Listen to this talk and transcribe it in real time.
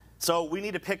So we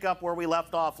need to pick up where we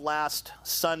left off last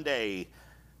Sunday.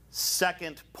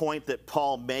 Second point that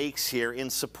Paul makes here in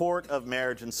support of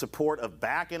marriage, in support of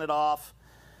backing it off.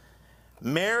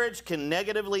 Marriage can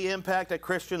negatively impact a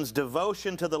Christian's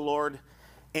devotion to the Lord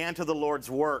and to the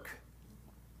Lord's work.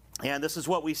 And this is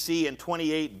what we see in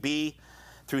 28b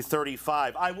through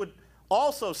 35. I would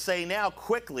also say now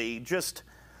quickly, just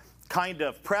kind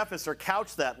of preface or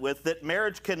couch that with, that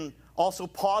marriage can also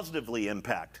positively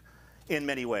impact in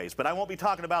many ways. But I won't be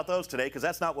talking about those today because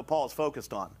that's not what Paul is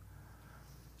focused on.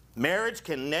 Marriage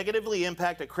can negatively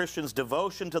impact a Christian's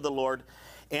devotion to the Lord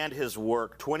and his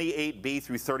work. 28b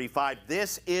through 35.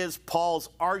 This is Paul's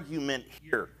argument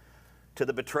here to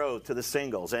the betrothed, to the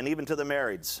singles, and even to the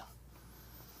marrieds.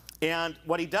 And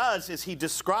what he does is he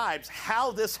describes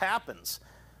how this happens.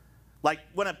 Like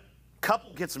when a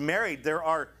couple gets married, there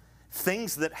are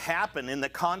things that happen in the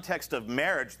context of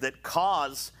marriage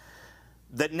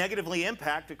that negatively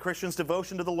impact a Christian's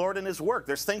devotion to the Lord and his work.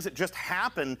 There's things that just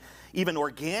happen even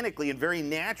organically and very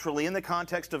naturally in the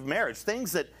context of marriage.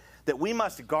 Things that we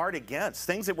must guard against.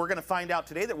 Things that we're going to find out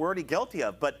today that we're already guilty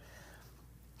of. But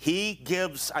he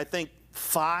gives, I think,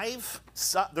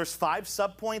 there's 5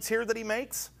 subpoints here that he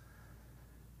makes.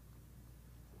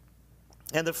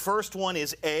 And the first one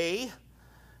is A,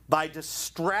 by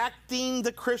distracting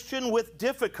the Christian with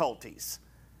difficulties.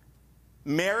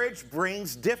 Marriage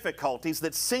brings difficulties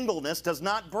that singleness does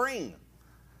not bring.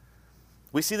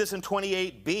 We see this in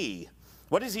 28b.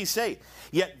 What does he say?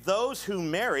 Yet those who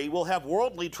marry will have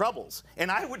worldly troubles.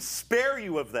 And I would spare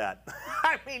you of that.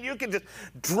 I mean, you can just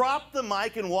drop the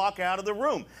mic and walk out of the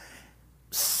room.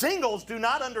 Singles do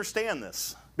not understand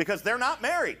this because they're not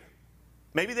married.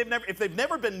 Maybe if they've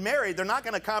never been married, they're not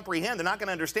going to comprehend, they're not going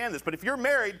to understand this. But if you're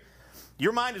married,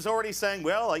 your mind is already saying,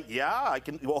 well, like, yeah, I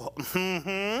can, well,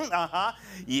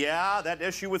 yeah, that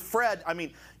issue with Fred. I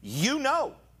mean, you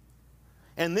know.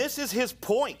 And this is his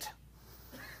point.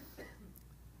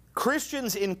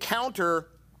 Christians encounter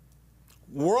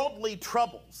worldly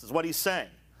troubles, is what he's saying,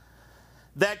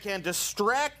 that can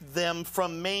distract them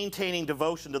from maintaining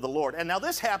devotion to the Lord. And now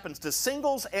this happens to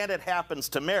singles and it happens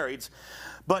to marrieds,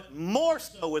 but more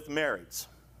so with marrieds.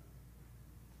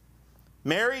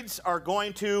 Marrieds are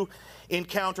going to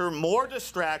encounter more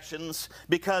distractions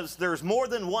because there's more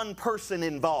than one person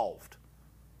involved.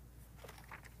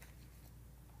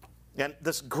 And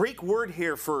this Greek word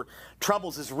here for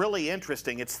troubles is really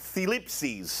interesting. It's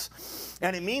thlipsis,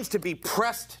 and it means to be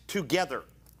pressed together.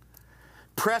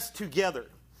 Pressed together.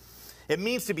 It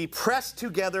means to be pressed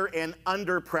together and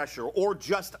under pressure, or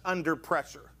just under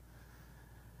pressure.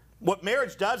 What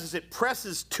marriage does is it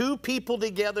presses two people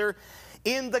together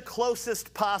in the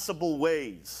closest possible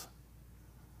ways.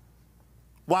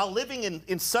 While living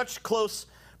in such close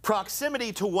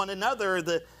proximity to one another,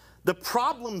 the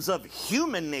problems of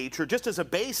human nature, just as a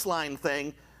baseline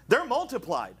thing, they're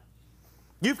multiplied.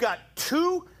 You've got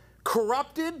two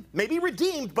corrupted, maybe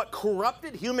redeemed, but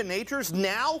corrupted human natures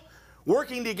now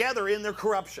working together in their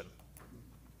corruption.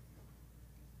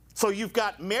 So you've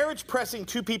got marriage pressing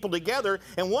two people together,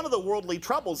 and one of the worldly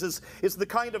troubles is the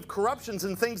kind of corruptions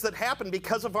and things that happen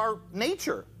because of our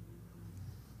nature.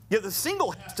 Yeah, the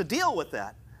single has to deal with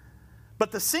that.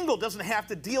 But the single doesn't have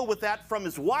to deal with that from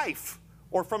his wife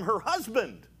or from her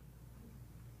husband.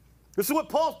 This is what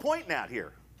Paul's pointing at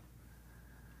here.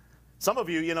 Some of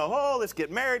you, oh, let's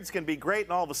get married, it's going to be great,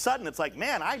 and all of a sudden it's like,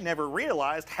 man, I never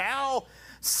realized how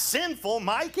sinful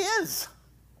Mike is.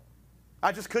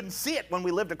 I just couldn't see it when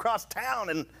we lived across town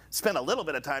and spent a little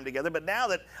bit of time together, but now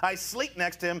that I sleep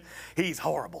next to him, he's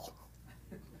horrible.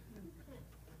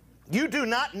 You do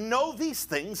not know these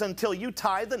things until you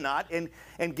tie the knot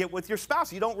and get with your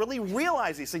spouse. You don't really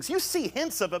realize these things. You see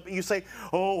hints of it, but you say,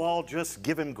 oh, I'll just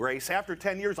give him grace. After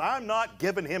 10 years, I'm not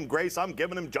giving him grace, I'm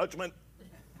giving him judgment.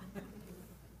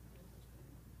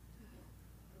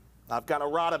 I've got a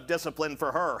rod of discipline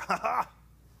for her.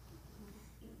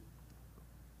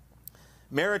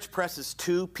 Marriage presses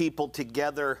two people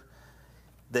together.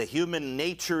 The human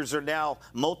natures are now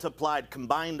multiplied,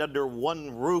 combined under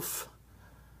one roof.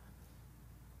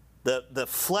 The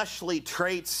fleshly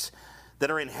traits that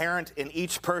are inherent in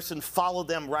each person follow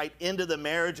them right into the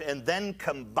marriage and then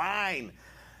combine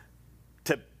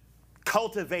to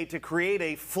cultivate, to create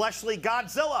a fleshly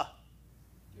Godzilla.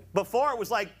 Before it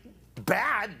was like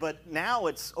bad, but now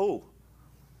it's, oh.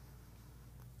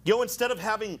 Instead of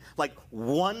having like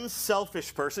one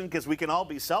selfish person, because we can all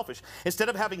be selfish, instead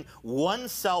of having one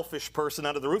selfish person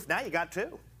under the roof, now you got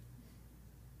two.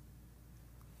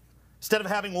 Instead of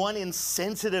having one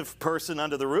insensitive person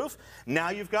under the roof, now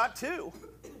you've got two.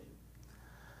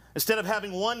 Instead of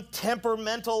having one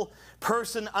temperamental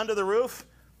person under the roof,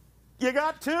 you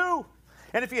got 2.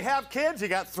 And if you have kids, you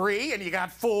got 3, and you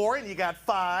got 4, and you got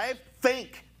 5.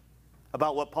 Think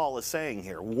about what Paul is saying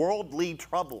here. Worldly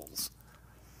troubles.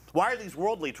 Why are these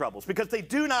worldly troubles? Because they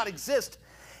do not exist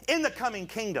in the coming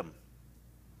kingdom.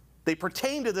 They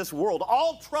pertain to this world.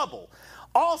 All trouble,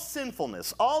 all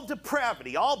sinfulness, all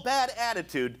depravity, all bad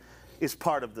attitude is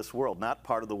part of this world, not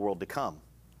part of the world to come.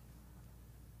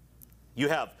 You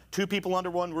have 2 people under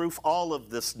one roof, all of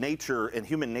this nature and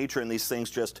human nature and these things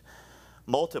just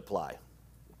multiply.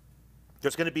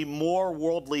 There's going to be more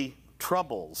worldly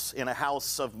troubles in a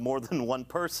house of more than one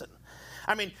person.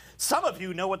 I mean, some of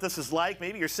you know what this is like.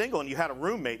 Maybe you're single and you had a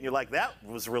roommate and you're like, that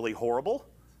was really horrible.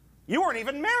 You weren't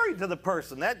even married to the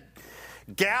person. That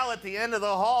gal at the end of the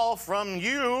hall from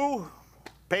you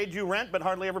paid you rent but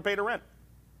hardly ever paid her rent.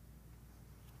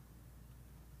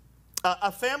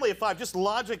 A family of 5, just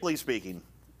logically speaking,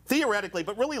 theoretically,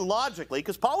 but really logically,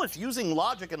 because Paul is using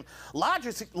logic, and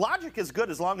logic is good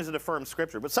as long as it affirms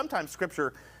Scripture, but sometimes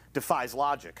Scripture defies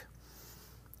logic.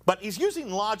 But he's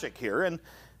using logic here, and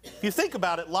if you think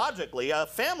about it logically, a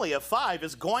family of 5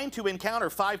 is going to encounter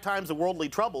 5 times the worldly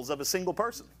troubles of a single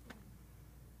person.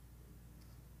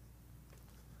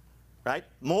 Right?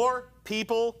 More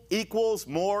people equals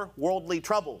more worldly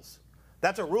troubles.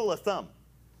 That's a rule of thumb.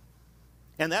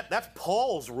 And that's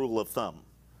Paul's rule of thumb.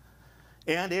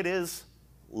 And it is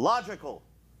logical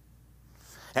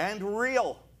and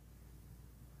real.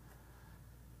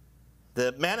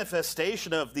 The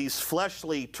manifestation of these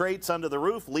fleshly traits under the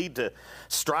roof lead to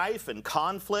strife and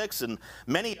conflicts and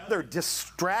many other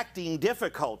distracting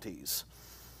difficulties.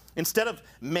 Instead of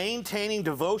maintaining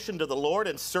devotion to the Lord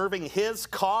and serving His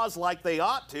cause like they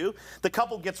ought to, the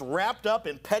couple gets wrapped up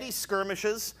in petty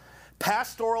skirmishes,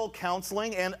 pastoral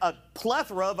counseling, and a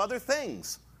plethora of other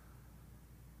things.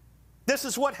 This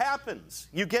is what happens.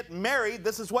 You get married,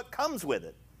 this is what comes with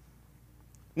it.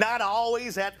 Not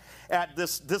always at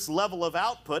this level of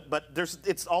output, but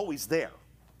it's always there.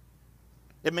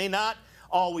 It may not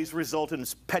always result in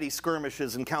petty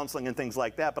skirmishes and counseling and things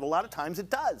like that, but a lot of times it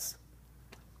does.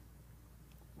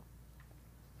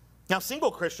 Now,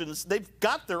 single Christians, they've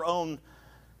got their own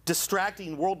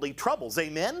distracting worldly troubles.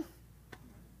 Amen?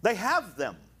 They have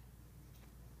them.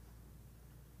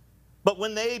 But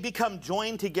when they become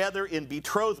joined together in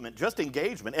betrothment, just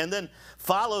engagement, and then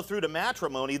follow through to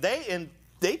matrimony, they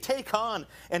take on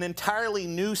an entirely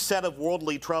new set of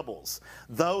worldly troubles.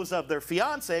 Those of their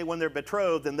fiancé when they're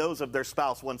betrothed, and those of their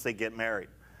spouse once they get married.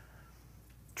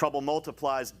 Trouble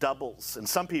multiplies, doubles, and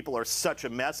some people are such a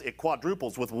mess, it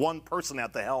quadruples with one person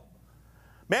at the helm.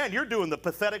 Man, you're doing the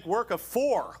pathetic work of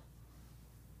 4.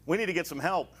 We need to get some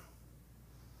help.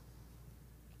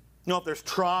 You know, if there's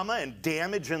trauma and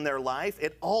damage in their life,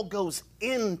 it all goes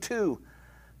into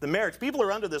the marriage. People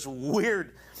are under this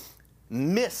weird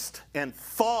mist and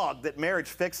fog that marriage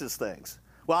fixes things.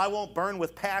 Well, I won't burn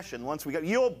with passion once we get.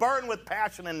 You'll burn with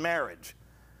passion in marriage.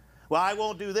 Well, I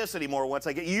won't do this anymore once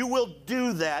I get. You will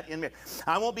do that in marriage.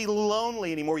 I won't be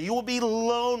lonely anymore. You will be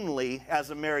lonely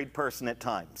as a married person at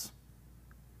times.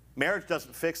 Marriage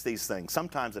doesn't fix these things.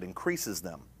 Sometimes it increases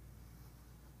them.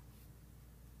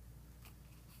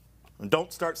 And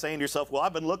don't start saying to yourself, well,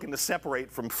 I've been looking to separate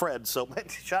from Fred, so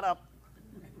shut up.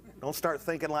 Don't start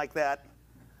thinking like that.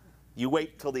 You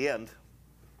wait till the end,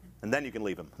 and then you can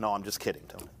leave him. No, I'm just kidding,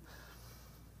 Tony.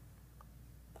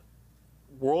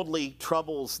 Worldly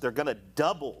troubles, they're going to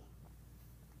double.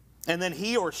 And then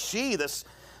he or she, this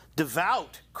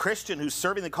devout Christian who's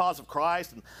serving the cause of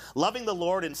Christ and loving the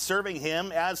Lord and serving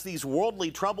Him, as these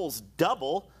worldly troubles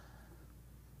double,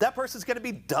 that person's going to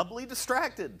be doubly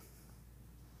distracted,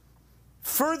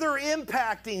 further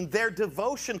impacting their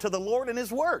devotion to the Lord and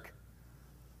His work.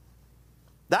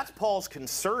 That's Paul's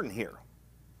concern here.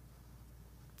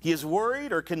 He is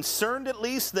worried, or concerned at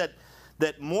least,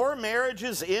 that more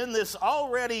marriages in this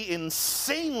already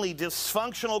insanely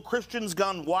dysfunctional Christians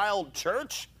gone wild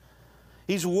church,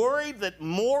 he's worried that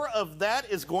more of that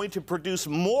is going to produce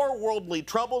more worldly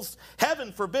troubles.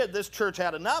 Heaven forbid this church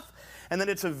had enough, and then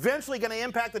it's eventually going to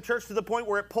impact the church to the point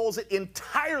where it pulls it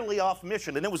entirely off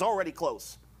mission, and it was already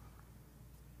close.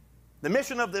 The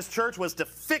mission of this church was to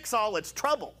fix all its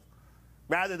trouble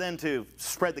rather than to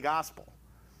spread the gospel.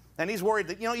 And he's worried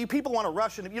that, you people want to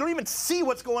rush in. You don't even see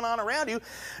what's going on around you.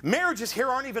 Marriages here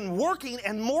aren't even working,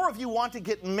 and more of you want to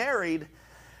get married.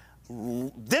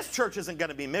 This church isn't going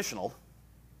to be missional.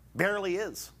 Barely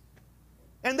is.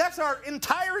 And that's our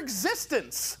entire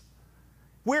existence.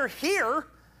 We're here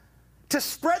to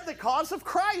spread the cause of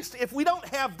Christ. If we don't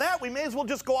have that, we may as well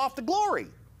just go off to glory.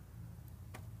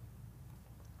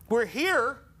 We're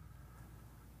here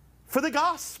for the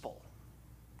gospel,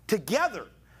 together,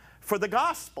 for the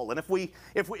gospel. And if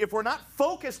we're not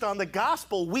focused on the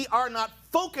gospel, we are not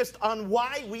focused on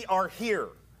why we are here.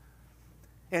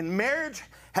 And marriage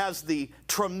has the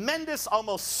tremendous,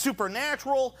 almost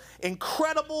supernatural,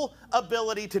 incredible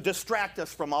ability to distract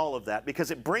us from all of that,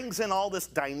 because it brings in all this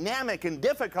dynamic and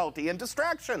difficulty and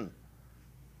distraction.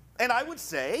 And I would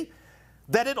say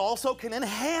that it also can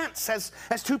enhance as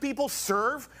two people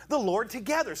serve the Lord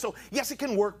together. So yes, it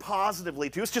can work positively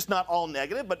too. It's just not all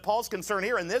negative. But Paul's concern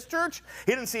here in this church,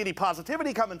 he didn't see any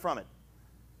positivity coming from it.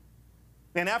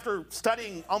 And after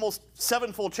studying almost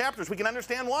 7 full chapters, we can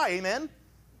understand why. Amen?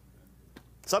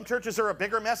 Some churches are a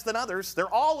bigger mess than others.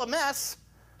 They're all a mess,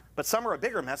 but some are a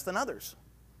bigger mess than others.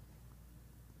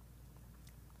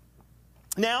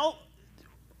 Now,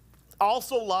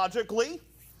 also logically,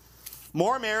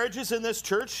 more marriages in this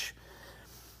church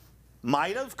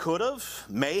might have, could have,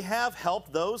 may have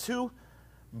helped those who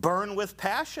burn with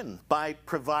passion by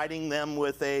providing them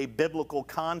with a biblical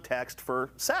context for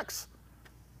sex.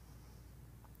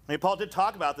 I mean, Paul did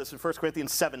talk about this in 1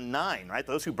 Corinthians 7:9, right?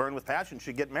 Those who burn with passion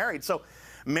should get married. So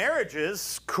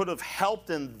marriages could have helped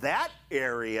in that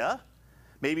area,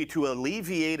 maybe to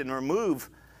alleviate and remove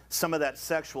some of that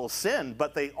sexual sin,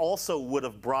 but they also would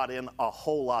have brought in a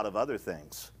whole lot of other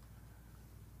things.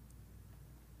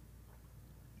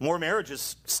 More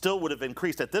marriages still would have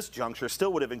increased at this juncture,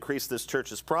 still would have increased this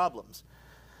church's problems.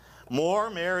 More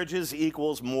marriages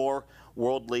equals more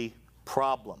worldly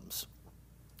problems,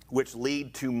 which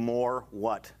lead to more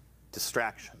what?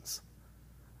 Distractions.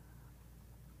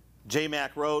 J.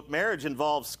 Mack wrote, marriage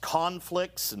involves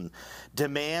conflicts and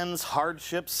demands,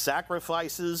 hardships,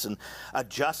 sacrifices, and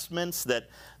adjustments that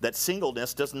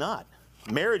singleness does not.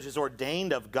 Marriage is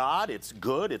ordained of God. It's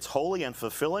good, it's holy and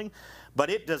fulfilling, but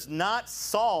it does not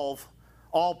solve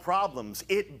all problems.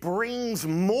 It brings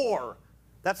more.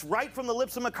 That's right from the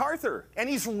lips of MacArthur. And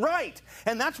he's right.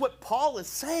 And that's what Paul is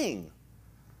saying.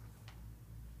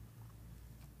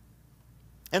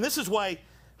 And this is why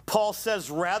Paul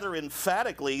says rather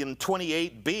emphatically in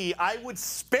 28b, I would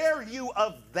spare you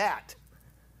of that.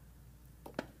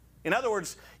 In other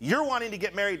words, you're wanting to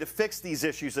get married to fix these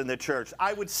issues in the church.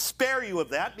 I would spare you of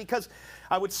that, because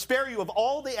I would spare you of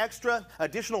all the extra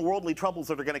additional worldly troubles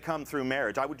that are going to come through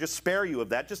marriage. I would just spare you of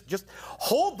that. Just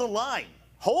hold the line.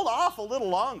 Hold off a little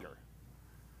longer.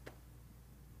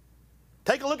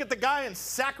 Take a look at the guy in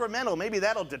Sacramento. Maybe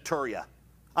that'll deter you.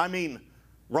 I mean,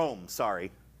 Rome,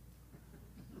 sorry.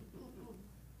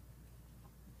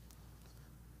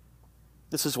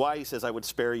 This is why he says, I would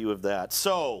spare you of that.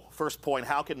 So, first point,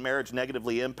 how can marriage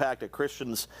negatively impact a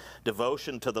Christian's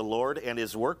devotion to the Lord and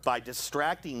his work? By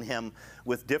distracting him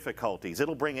with difficulties.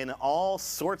 It'll bring in all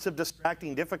sorts of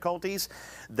distracting difficulties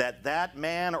that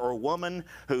man or woman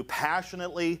who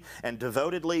passionately and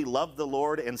devotedly love the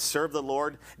Lord and serve the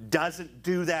Lord doesn't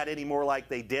do that anymore like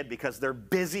they did, because they're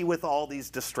busy with all these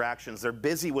distractions. They're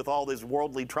busy with all these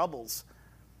worldly troubles.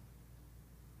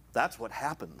 That's what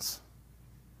happens.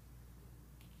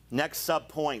 Next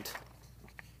subpoint.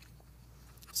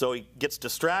 So he gets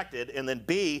distracted, and then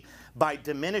B, by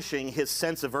diminishing his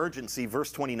sense of urgency,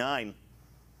 verse 29.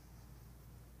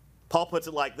 Paul puts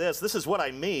it like this, this is what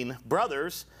I mean.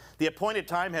 Brothers, the appointed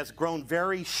time has grown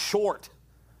very short.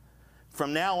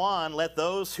 From now on, let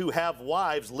those who have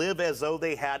wives live as though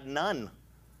they had none.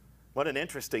 What an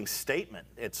interesting statement.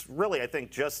 It's really, I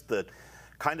think, just the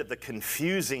kind of the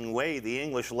confusing way the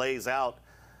English lays out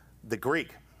the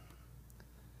Greek.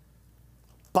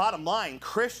 Bottom line,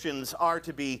 Christians are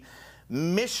to be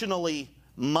missionally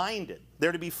minded.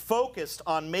 They're to be focused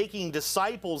on making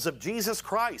disciples of Jesus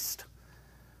Christ.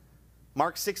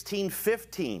 Mark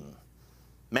 16:15.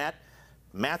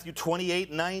 Matthew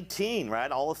 28:19,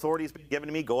 right? All authority has been given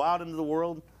to me. Go out into the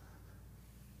world.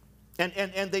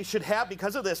 And they should have,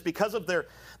 because of this, because of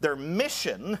their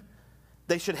mission,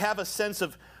 they should have a sense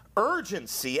of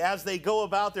urgency as they go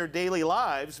about their daily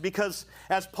lives, because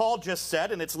as Paul just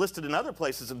said, and it's listed in other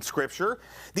places in Scripture,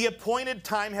 the appointed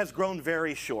time has grown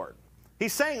very short.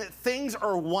 He's saying that things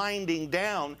are winding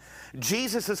down.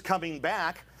 Jesus is coming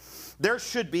back. There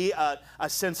should be a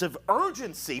sense of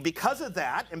urgency because of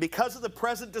that, and because of the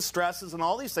present distresses and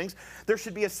all these things. There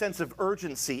should be a sense of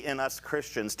urgency in us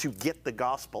Christians to get the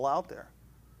gospel out there.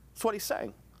 That's what he's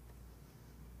saying.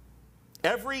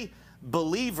 Every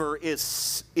believer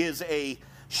is a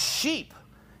sheep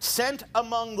sent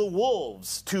among the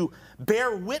wolves to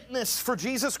bear witness for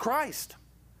Jesus Christ.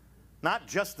 Not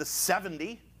just the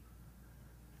 70.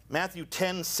 Matthew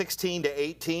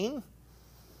 10:16-18.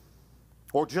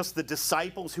 Or just the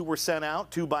disciples who were sent out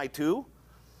 2 by 2.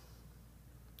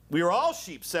 We are all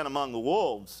sheep sent among the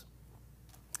wolves.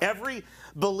 Every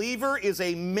believer is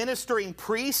a ministering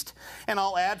priest, and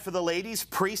I'll add for the ladies,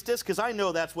 priestess, because I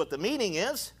know that's what the meaning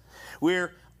is.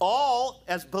 We're all,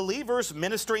 as believers,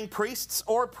 ministering priests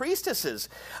or priestesses.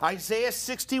 Isaiah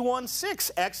 61:6,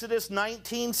 Exodus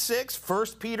 19:6,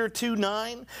 1 Peter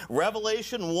 2:9,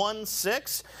 Revelation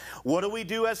 1:6. What do we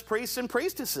do as priests and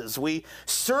priestesses? We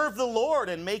serve the Lord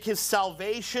and make his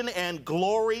salvation and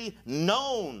glory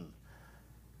known.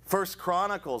 1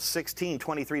 Chronicles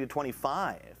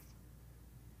 16:23-25.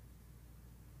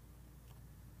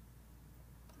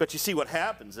 But you see, what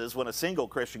happens is when a single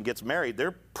Christian gets married,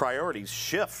 their priorities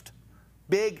shift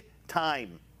big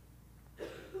time.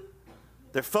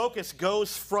 Their focus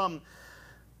goes from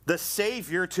the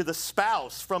Savior to the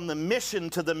spouse, from the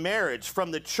mission to the marriage, from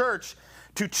the church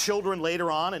to children later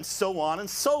on, and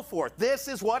so forth. This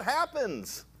is what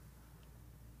happens.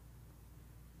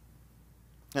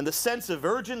 And the sense of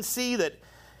urgency that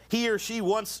he or she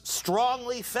once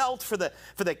strongly felt for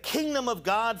the kingdom of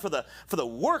God, for the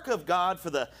work of God, for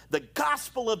the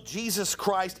gospel of Jesus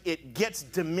Christ, it gets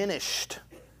diminished.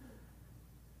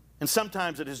 And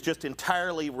sometimes it is just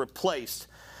entirely replaced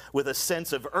with a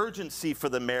sense of urgency for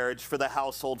the marriage, for the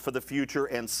household, for the future,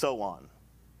 and so on.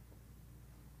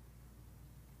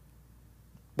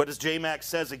 But as J. Mack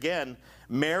says again,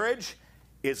 marriage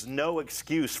is no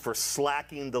excuse for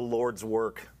slacking the Lord's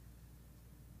work.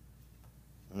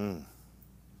 You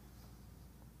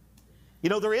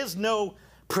know, there is no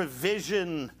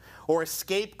provision or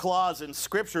escape clause in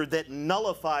Scripture that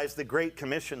nullifies the Great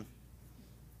Commission.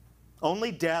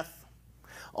 Only death.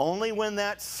 Only when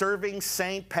that serving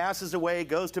saint passes away,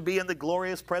 goes to be in the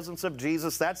glorious presence of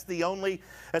Jesus. That's the only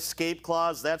escape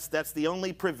clause. That's the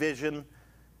only provision.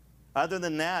 Other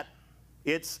than that,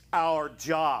 it's our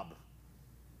job.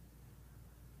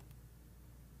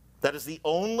 That is the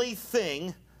only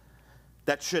thing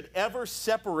that should ever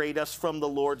separate us from the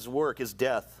Lord's work, is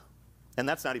death. And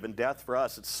that's not even death for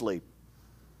us, it's sleep.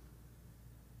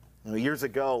 You know, years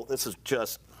ago, this is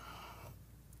just,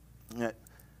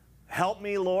 help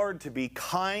me, Lord, to be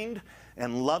kind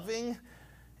and loving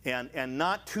and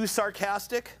not too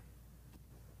sarcastic.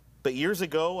 But years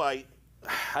ago, I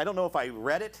don't know if I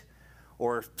read it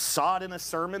or saw it in a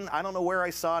sermon. I don't know where I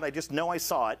saw it. I just know I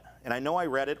saw it, and I know I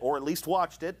read it, or at least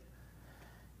watched it.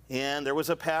 And there was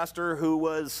a pastor who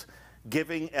was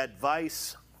giving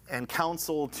advice and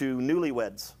counsel to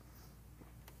newlyweds.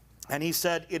 And he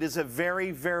said, it is a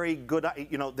very, very good,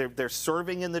 you know, they're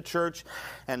serving in the church,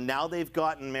 and now they've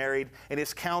gotten married. And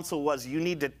his counsel was, you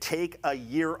need to take a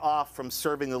year off from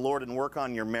serving the Lord and work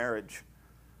on your marriage.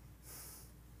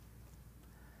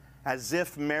 As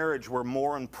if marriage were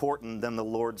more important than the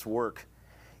Lord's work.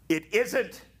 It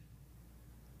isn't.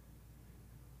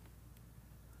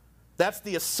 That's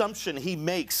the assumption he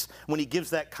makes when he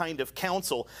gives that kind of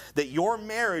counsel, that your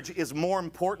marriage is more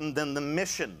important than the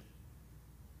mission.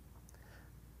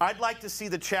 I'd like to see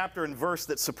the chapter and verse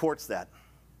that supports that.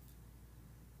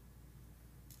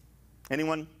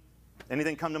 Anyone?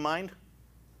 Anything come to mind?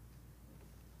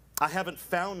 I haven't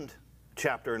found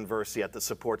chapter and verse yet that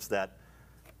supports that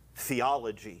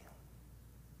theology.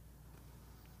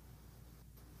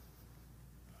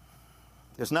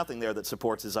 There's nothing there that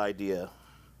supports his idea.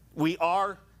 We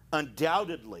are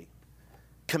undoubtedly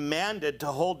commanded to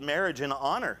hold marriage in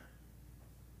honor.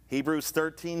 Hebrews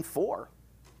 13:4.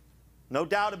 No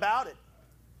doubt about it.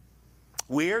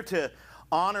 We are to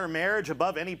honor marriage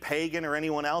above any pagan or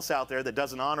anyone else out there that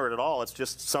doesn't honor it at all. It's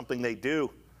just something they do.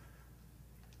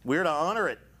 We're to honor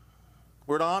it.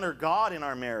 We're to honor God in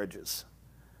our marriages.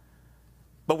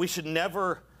 But we should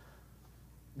never,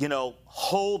 you know,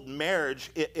 hold marriage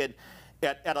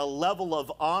at a level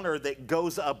of honor that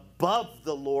goes above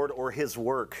the Lord or his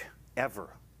work, ever.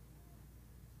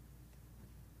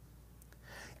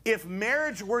 If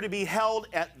marriage were to be held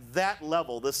at that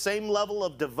level, the same level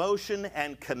of devotion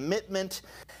and commitment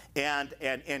and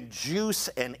juice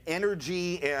and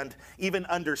energy and even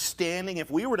understanding,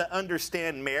 if we were to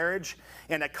understand marriage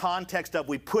in a context of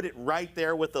we put it right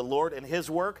there with the Lord and his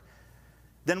work,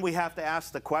 then we have to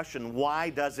ask the question,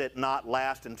 why does it not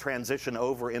last and transition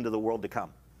over into the world to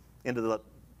come, into the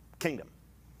kingdom?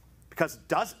 Because it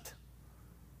doesn't.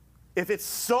 If it's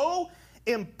so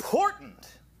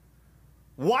important,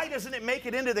 why doesn't it make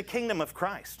it into the kingdom of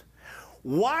Christ?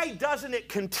 Why doesn't it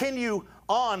continue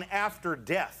on after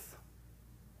death?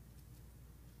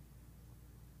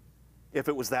 If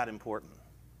it was that important.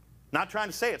 Not trying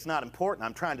to say it's not important.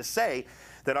 I'm trying to say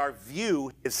that our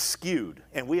view is skewed,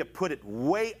 and we have put it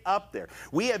way up there.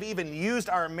 We have even used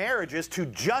our marriages to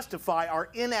justify our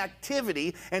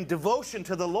inactivity and devotion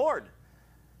to the Lord.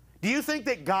 Do you think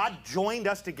that God joined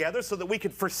us together so that we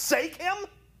could forsake him?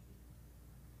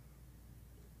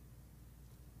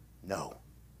 No.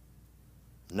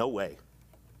 No way.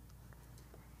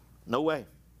 No way.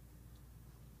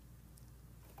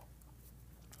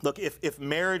 Look, if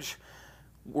marriage,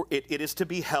 it is to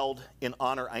be held in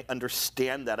honor. I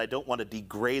understand that. I don't want to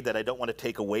degrade that. I don't want to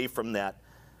take away from that.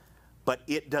 But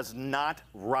it does not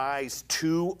rise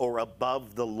to or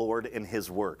above the Lord and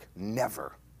his work.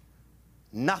 Never.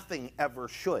 Nothing ever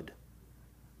should.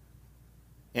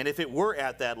 And if it were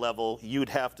at that level, you'd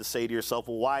have to say to yourself,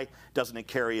 well, why doesn't it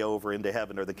carry over into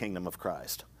heaven or the kingdom of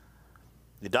Christ?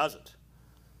 It doesn't.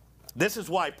 This is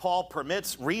why Paul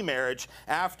permits remarriage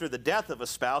after the death of a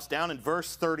spouse down in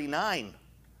verse 39.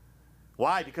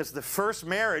 Why? Because the first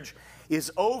marriage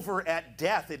is over at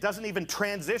death. It doesn't even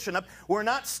transition up. We're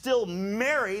not still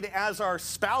married as our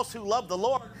spouse who loved the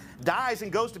Lord dies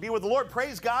and goes to be with the Lord.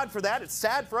 Praise God for that. It's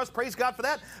sad for us. Praise God for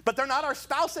that. But they're not our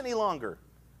spouse any longer.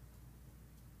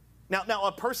 Now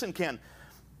a person can,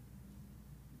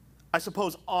 I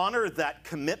suppose, honor that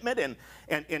commitment,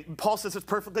 and Paul says it's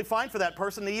perfectly fine for that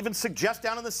person to even suggest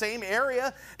down in the same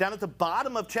area, down at the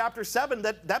bottom of chapter 7,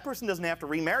 that person doesn't have to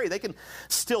remarry. They can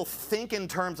still think in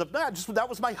terms of, that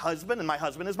was my husband, and my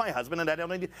husband is my husband, and I don't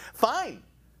need to, fine.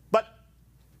 But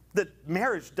the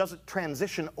marriage doesn't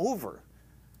transition over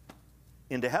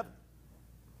into heaven.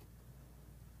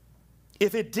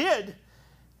 If it did,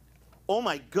 oh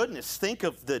my goodness, think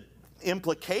of the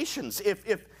implications.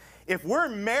 If we're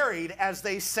married, as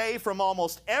they say from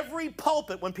almost every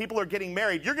pulpit when people are getting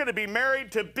married, you're going to be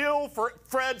married to Bill,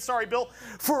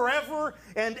 forever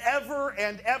and ever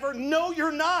and ever. No,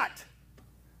 you're not.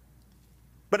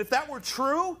 But if that were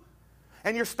true,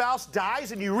 and your spouse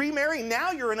dies and you remarry,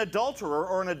 now you're an adulterer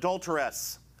or an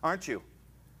adulteress, aren't you?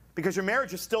 Because your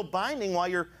marriage is still binding while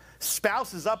your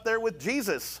spouse is up there with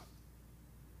Jesus.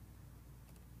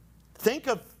 Think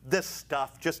of this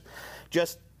stuff.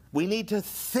 Just we need to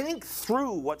think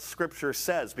through what Scripture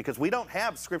says, because we don't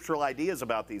have scriptural ideas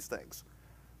about these things.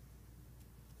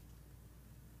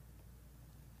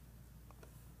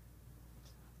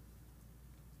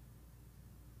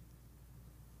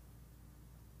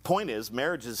 Point is,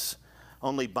 marriage is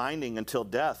only binding until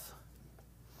death.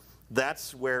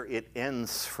 That's where it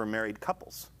ends for married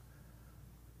couples,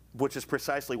 which is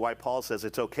precisely why Paul says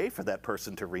it's okay for that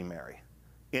person to remarry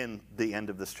in the end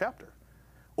of this chapter,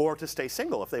 or to stay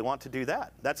single if they want to do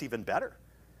that. That's even better.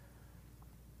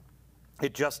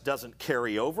 It just doesn't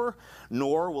carry over,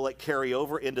 nor will it carry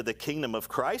over into the kingdom of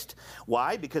Christ.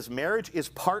 Why? Because marriage is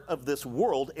part of this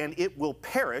world, and it will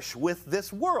perish with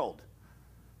this world.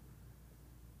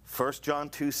 1 John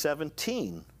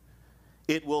 2:17.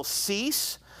 It will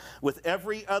cease with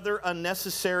every other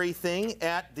unnecessary thing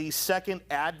at the second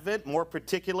advent, more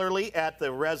particularly at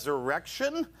the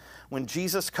resurrection, when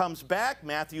Jesus comes back.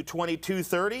 Matthew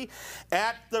 22:30.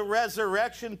 At the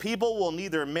resurrection, people will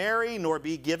neither marry nor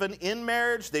be given in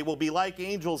marriage. They will be like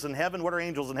angels in heaven. What are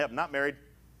angels in heaven? Not married.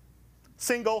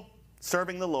 Single,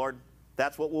 serving the Lord.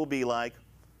 That's what we'll be like.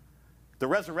 The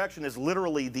resurrection is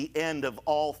literally the end of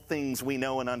all things we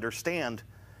know and understand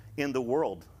in the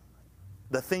world.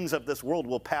 The things of this world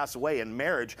will pass away, and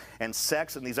marriage and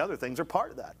sex and these other things are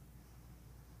part of that.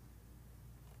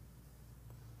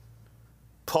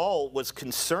 Paul was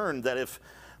concerned that if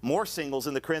more singles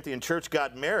in the Corinthian church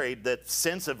got married, that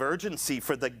sense of urgency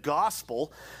for the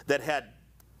gospel that had,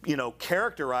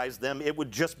 characterized them, it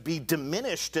would just be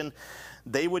diminished, and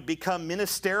they would become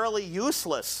ministerially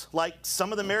useless, like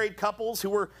some of the married couples who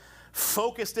were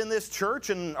focused in this church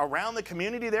and around the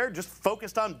community there, just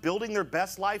focused on building their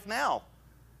best life now.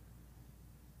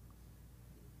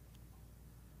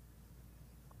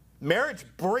 Marriage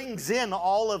brings in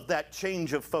all of that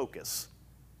change of focus.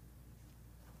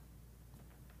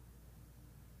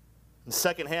 In the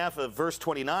second half of verse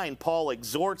 29, Paul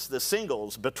exhorts the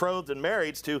singles, betrothed and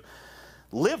marrieds, to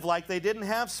live like they didn't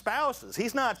have spouses.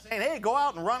 He's not saying, hey, go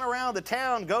out and run around the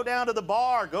town, go down to the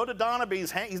bar, go to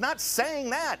Donaby's. He's not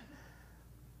saying that.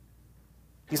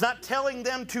 He's not telling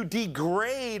them to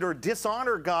degrade or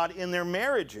dishonor God in their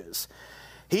marriages.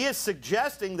 He is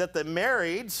suggesting that the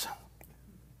marrieds...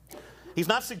 He's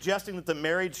not suggesting that the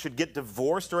married should get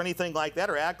divorced or anything like that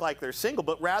or act like they're single,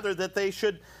 but rather that they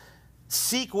should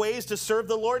seek ways to serve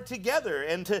the Lord together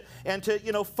and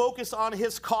to focus on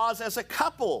His cause as a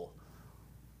couple.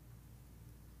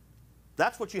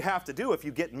 That's what you have to do if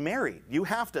you get married. You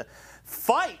have to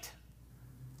fight.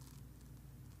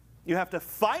 You have to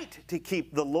fight to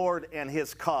keep the Lord and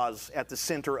His cause at the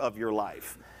center of your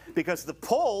life. Because the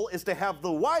pull is to have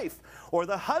the wife or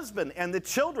the husband and the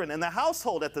children and the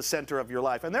household at the center of your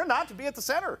life. And they're not to be at the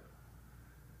center.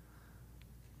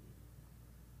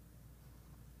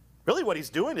 Really what he's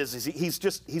doing is he's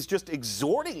just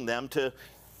exhorting them to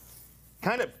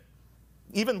kind of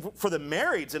even for the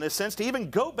marrieds in a sense, to even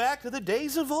go back to the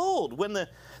days of old when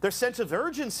their sense of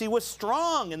urgency was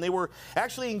strong and they were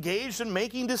actually engaged in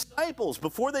making disciples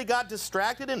before they got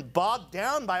distracted and bogged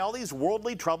down by all these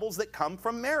worldly troubles that come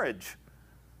from marriage.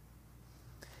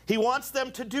 He wants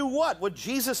them to do what? What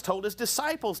Jesus told his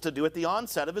disciples to do at the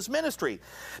onset of his ministry.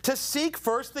 To seek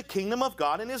first the kingdom of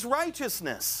God and his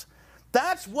righteousness.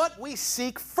 That's what we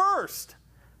seek first,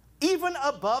 even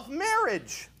above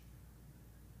marriage.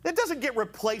 It doesn't get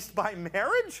replaced by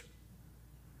marriage.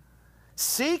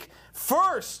 Seek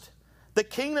first the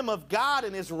kingdom of God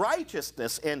and his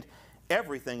righteousness, and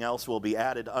everything else will be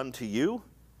added unto you.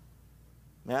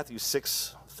 Matthew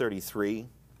 6:33.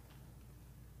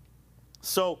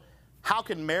 So, how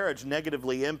can marriage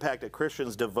negatively impact a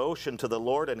Christian's devotion to the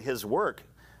Lord and his work?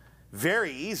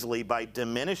 Very easily by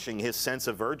diminishing his sense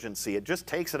of urgency. It just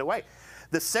takes it away.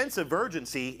 The sense of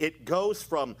urgency, it goes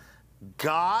from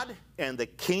God and the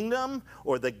kingdom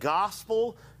or the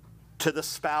gospel to the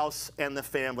spouse and the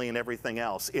family and everything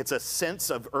else. It's a sense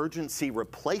of urgency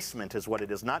replacement is what it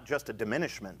is, not just a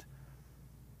diminishment.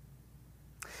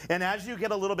 And as you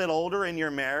get a little bit older in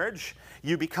your marriage,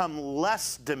 you become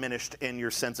less diminished in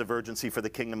your sense of urgency for the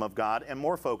kingdom of God and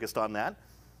more focused on that.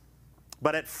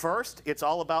 But at first, it's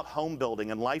all about home building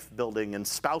and life building and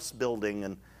spouse building.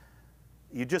 And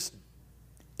you just,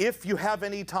 if you have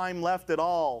any time left at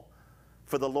all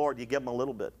for the Lord, you give him a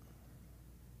little bit.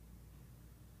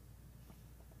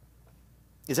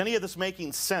 Is any of this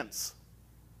making sense?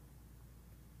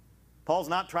 Paul's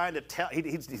not trying to tell,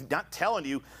 he's not telling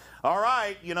you, all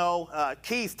right,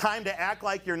 Keith, time to act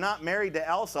like you're not married to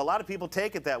Elsa. A lot of people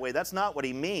take it that way. That's not what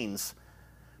he means.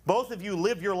 Both of you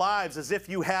live your lives as if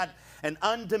you had an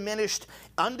undiminished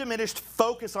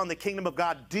focus on the kingdom of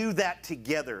God. Do that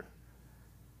together.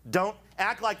 Don't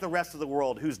act like the rest of the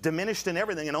world who's diminished in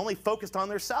everything and only focused on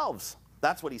themselves.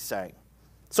 That's what he's saying.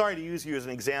 Sorry to use you as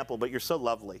an example, but you're so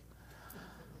lovely.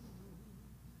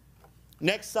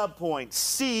 Next subpoint,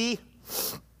 C,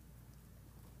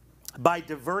 by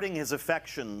diverting his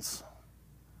affections.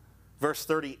 Verse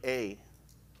 30a.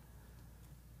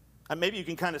 And maybe you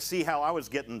can kind of see how I was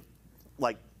getting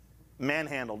like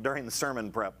manhandled during the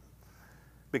sermon prep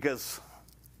because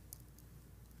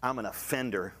I'm an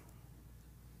offender.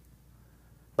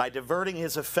 By diverting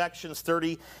his affections,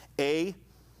 30a,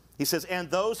 he says, and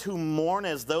those who mourn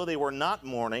as though they were not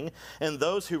mourning, and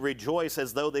those who rejoice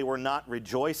as though they were not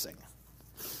rejoicing.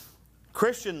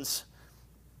 Christians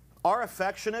are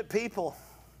affectionate people.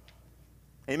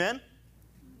 Amen?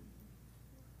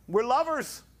 We're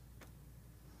lovers.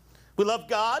 We love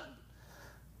God.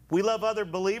 We love other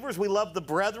believers. We love the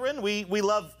brethren. We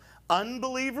love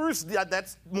unbelievers.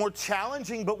 That's more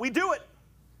challenging, but we do it.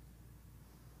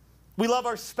 We love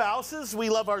our spouses. We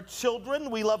love our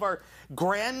children. We love our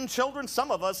grandchildren.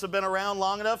 Some of us have been around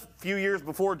long enough, a few years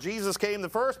before Jesus came the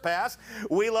first pass.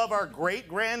 We love our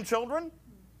great-grandchildren.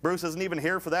 Bruce isn't even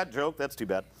here for that joke. That's too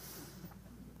bad.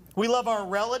 We love our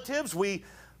relatives. We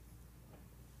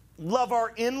love our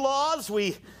in-laws.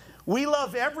 We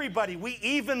love everybody. We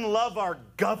even love our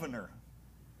governor.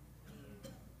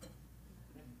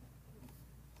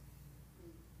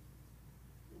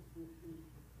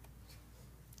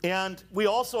 And we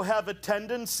also have a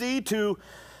tendency to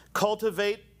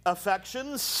cultivate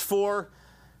affections for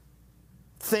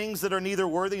things that are neither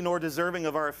worthy nor deserving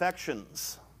of our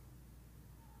affections.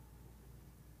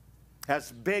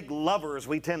 As big lovers,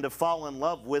 we tend to fall in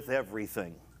love with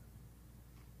everything.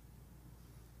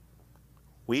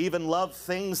 We even love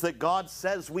things that God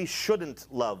says we shouldn't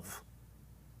love,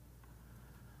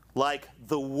 like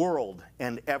the world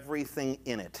and everything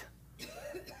in it.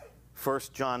 1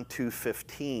 John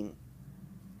 2:15.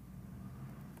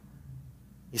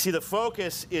 You see, the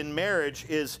focus in marriage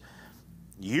is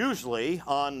usually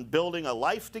on building a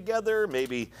life together,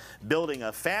 maybe building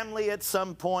a family at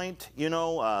some point,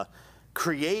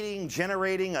 creating,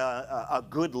 generating a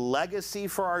good legacy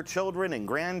for our children and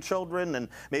grandchildren, and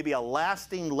maybe a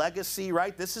lasting legacy,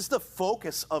 right? This is the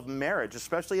focus of marriage,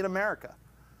 especially in America.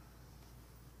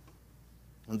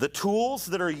 The tools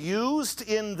that are used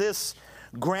in this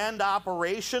grand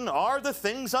operation are the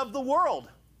things of the world.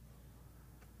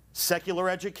 Secular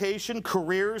education,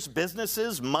 careers,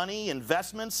 businesses, money,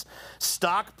 investments,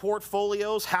 stock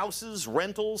portfolios, houses,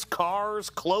 rentals, cars,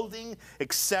 clothing,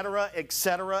 etc.,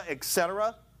 etc.,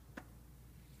 etc.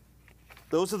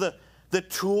 Those are the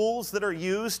tools that are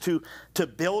used to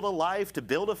build a life, to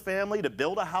build a family, to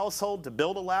build a household, to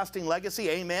build a lasting legacy.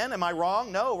 Amen? Am I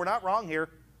wrong? No, we're not wrong here.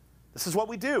 This is what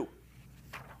we do.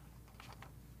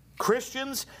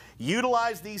 Christians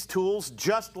utilize these tools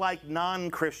just like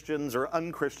non-Christians or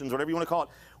unchristians, whatever you want to call it.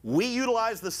 We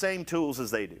utilize the same tools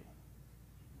as they do.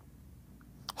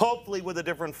 hopefully with a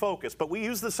different focus, but we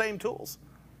use the same tools.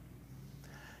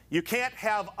 You can't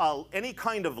have any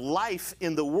kind of life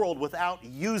in the world without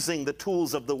using the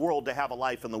tools of the world to have a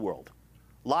life in the world.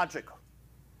 Logical.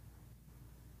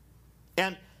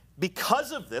 And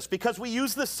because of this, because we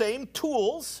use the same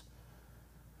tools,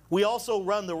 we also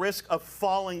run the risk of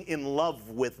falling in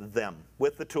love with them,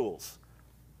 with the tools.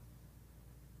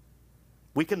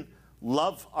 We can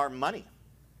love our money.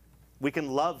 We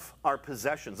can love our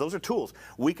possessions. Those are tools.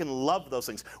 We can love those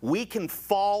things. We can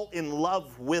fall in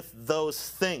love with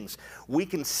those things. We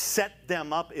can set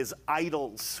them up as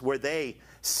idols where they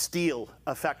steal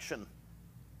affection.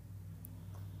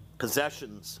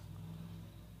 Possessions.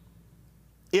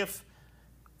 If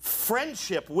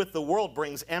friendship with the world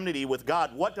brings enmity with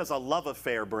God, what does a love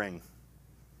affair bring?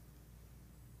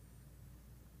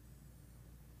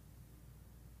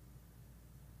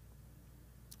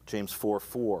 James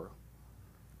 4:4.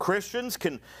 Christians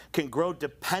can grow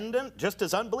dependent, just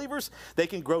as unbelievers, they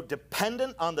can grow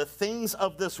dependent on the things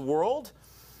of this world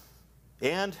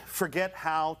and forget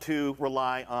how to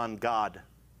rely on God.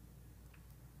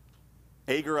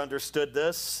 Agur understood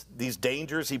this, these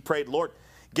dangers. He prayed, Lord,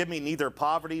 give me neither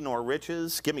poverty nor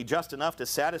riches. Give me just enough to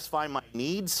satisfy my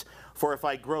needs. For if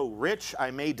I grow rich, I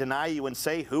may deny you and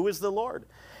say, who is the Lord?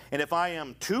 And if I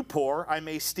am too poor, I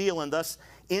may steal and thus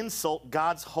insult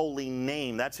God's holy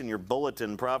name. That's in your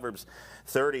bulletin, Proverbs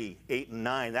 30:8 and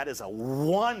 9. That is a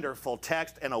wonderful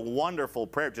text and a wonderful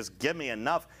prayer. Just give me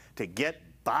enough to get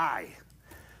by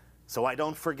so I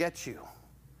don't forget you.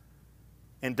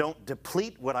 And don't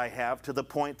deplete what I have to the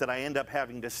point that I end up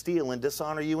having to steal and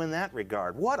dishonor you in that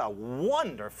regard. What a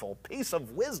wonderful piece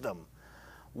of wisdom.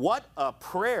 What a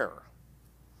prayer.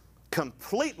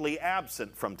 Completely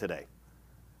absent from today.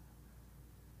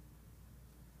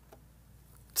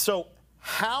 So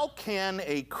how can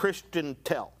a Christian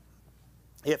tell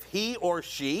if he or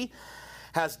she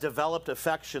has developed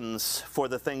affections for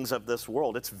the things of this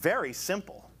world? It's very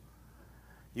simple.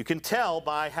 You can tell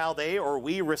by how they or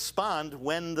we respond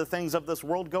when the things of this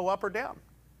world go up or down.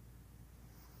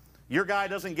 Your guy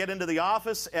doesn't get into the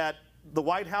office at the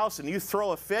White House and you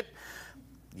throw a fit.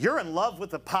 You're in love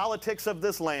with the politics of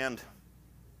this land.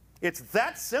 It's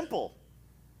that simple.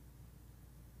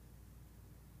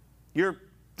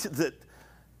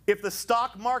 If the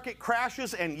stock market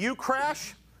crashes and you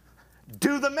crash,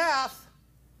 do the math.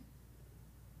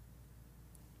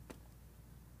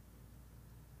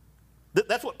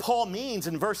 That's what Paul means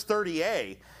in verse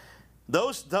 30a.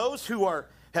 Those who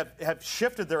have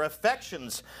shifted their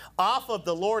affections off of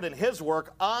the Lord and his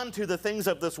work onto the things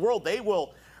of this world, they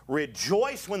will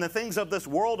rejoice when the things of this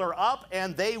world are up,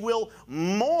 and they will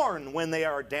mourn when they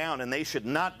are down. And they should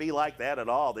not be like that at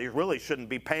all. They really shouldn't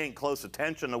be paying close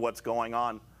attention to what's going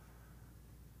on.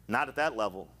 Not at that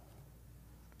level.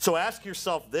 So ask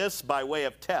yourself this by way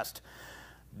of test.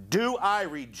 Do I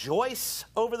rejoice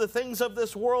over the things of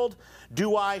this world?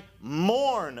 Do I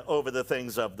mourn over the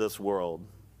things of this world?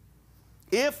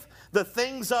 If the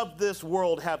things of this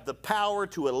world have the power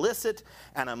to elicit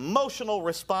an emotional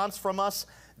response from us,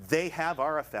 they have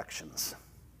our affections.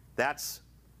 That's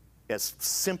as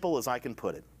simple as I can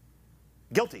put it.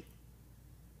 Guilty.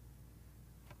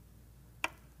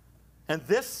 And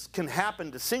this can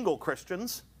happen to single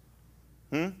Christians.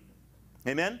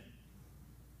 Amen?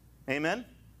 Amen?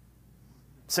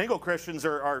 Single Christians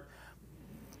are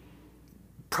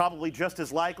probably just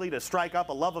as likely to strike up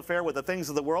a love affair with the things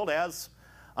of the world as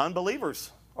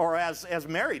unbelievers or as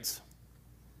marrieds.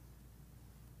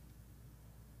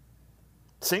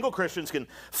 Single Christians can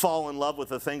fall in love with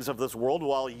the things of this world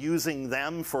while using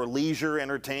them for leisure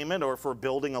entertainment or for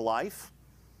building a life.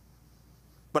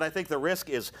 But I think the risk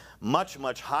is much,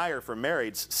 much higher for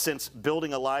marrieds, since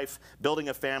building a life, building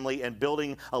a family, and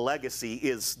building a legacy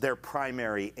is their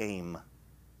primary aim.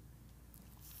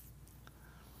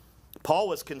 Paul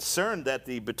was concerned that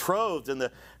the betrothed in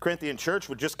the Corinthian church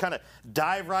would just kind of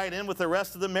dive right in with the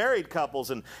rest of the married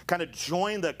couples and kind of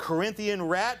join the Corinthian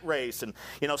rat race and,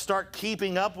 start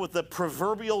keeping up with the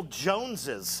proverbial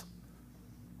Joneses,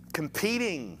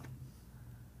 competing,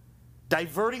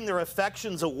 diverting their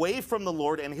affections away from the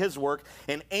Lord and his work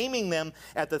and aiming them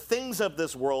at the things of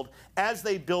this world as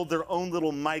they build their own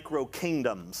little micro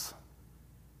kingdoms.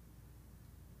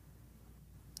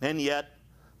 And yet,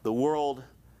 the world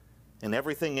and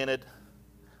everything in it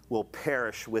will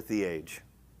perish with the age.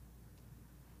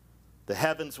 The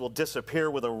heavens will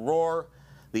disappear with a roar.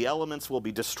 The elements will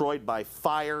be destroyed by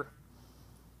fire.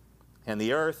 And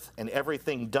the earth and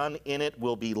everything done in it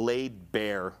will be laid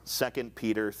bare. 2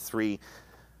 Peter 3:10.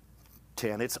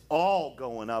 It's all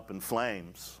going up in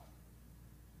flames.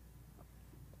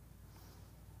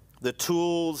 The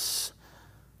tools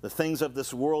The things of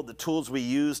this world, the tools we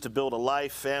use to build a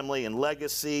life, family, and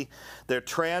legacy, they're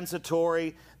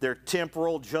transitory, they're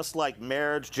temporal, just like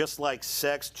marriage, just like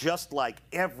sex, just like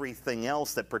everything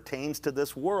else that pertains to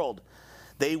this world.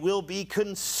 They will be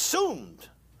consumed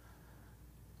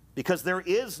because there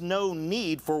is no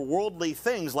need for worldly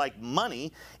things like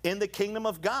money in the kingdom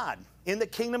of God, in the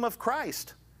kingdom of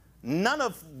Christ. None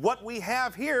of what we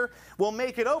have here will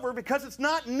make it over because it's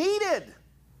not needed.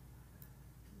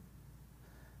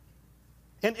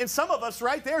 And some of us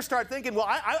right there start thinking, well,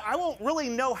 I won't really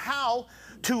know how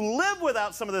to live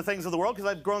without some of the things of the world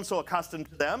because I've grown so accustomed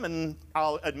to them, and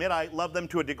I'll admit I love them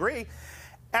to a degree.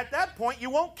 At that point, you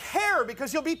won't care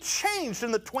because you'll be changed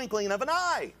in the twinkling of an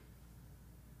eye.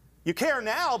 You care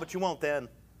now, but you won't then.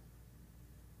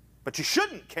 But you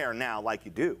shouldn't care now like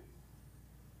you do.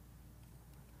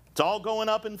 It's all going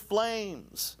up in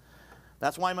flames.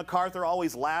 That's why MacArthur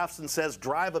always laughs and says,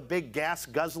 drive a big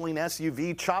gas-guzzling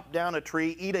SUV, chop down a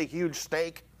tree, eat a huge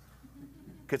steak,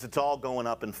 because it's all going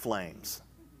up in flames.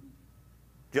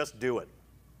 Just do it.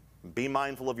 Be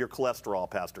mindful of your cholesterol,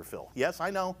 Pastor Phil. Yes, I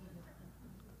know.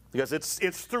 Because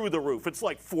it's through the roof. It's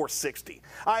like 460.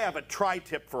 I have a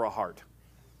tri-tip for a heart.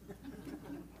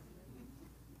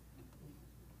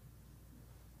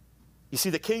 You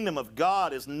see, the kingdom of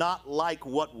God is not like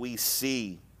what we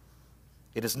see.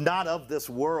 It is not of this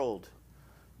world.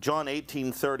 John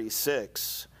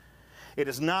 18:36. It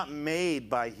is not made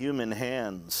by human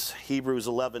hands. Hebrews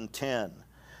 11:10.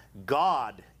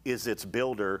 God is its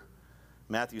builder.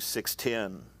 Matthew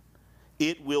 6:10.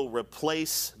 It will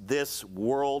replace this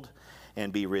world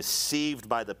and be received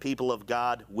by the people of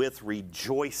God with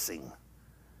rejoicing.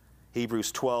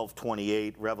 Hebrews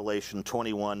 12:28, Revelation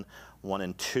 21:1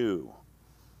 and 2.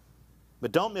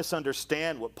 But don't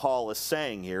misunderstand what Paul is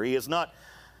saying here. He is not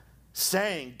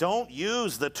saying don't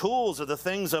use the tools or the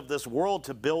things of this world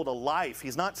to build a life.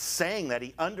 He's not saying that.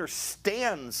 He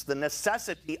understands the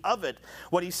necessity of it.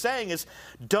 What he's saying is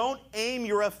don't aim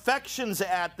your affections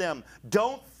at them.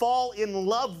 Don't fall in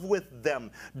love with them.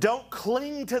 Don't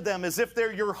cling to them as if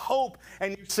they're your hope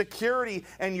and your security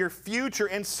and your future.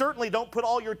 And certainly don't put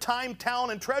all your time,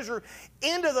 talent, and treasure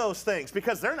into those things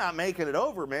because they're not making it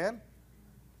over, man.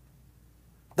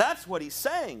 That's what he's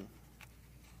saying.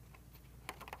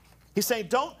 He's saying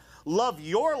don't love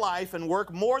your life and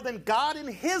work more than God in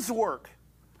his work.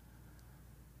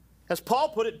 As Paul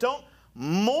put it, don't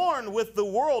mourn with the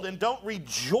world and don't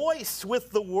rejoice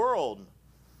with the world.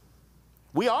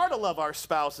 We are to love our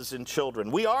spouses and children.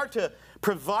 We are to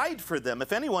provide for them.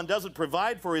 If anyone doesn't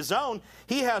provide for his own,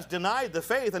 he has denied the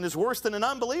faith and is worse than an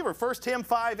unbeliever. 1 Tim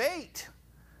 5:8.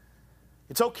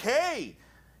 It's okay.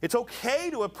 It's okay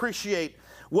to appreciate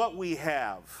what we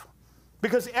have.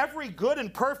 Because every good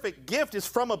and perfect gift is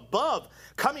from above,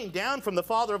 coming down from the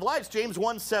Father of lights, James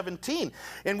 1:17.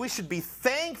 And we should be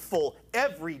thankful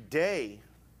every day.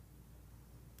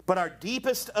 But our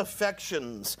deepest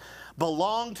affections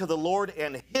belong to the Lord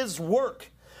and his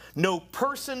work. No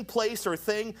person, place, or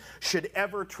thing should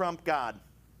ever trump God.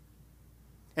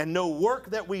 And no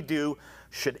work that we do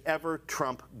should ever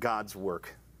trump God's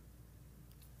work.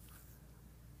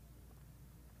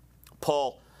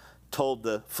 Paul told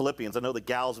the Philippians, I know the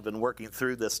gals have been working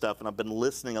through this stuff, and I've been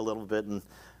listening a little bit, and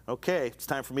okay, it's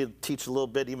time for me to teach a little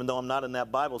bit, even though I'm not in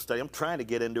that Bible study. I'm trying to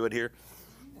get into it here.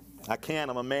 I can,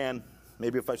 I'm a man.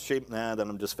 Maybe if I shape, then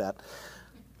I'm just fat.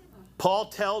 Paul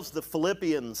tells the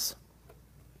Philippians,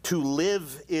 to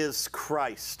live is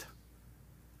Christ.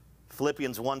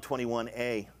 Philippians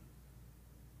 1:21a.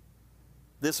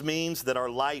 This means that our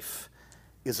life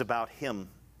is about him.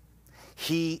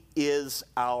 He is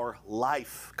our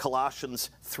life.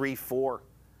 Colossians 3:4.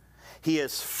 He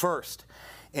is first,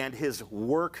 and his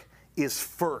work is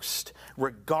first,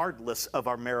 regardless of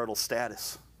our marital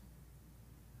status.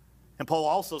 And Paul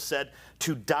also said,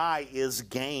 to die is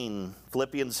gain.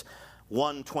 Philippians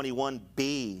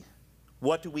 1:21b.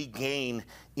 What do we gain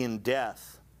in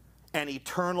death? An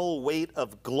eternal weight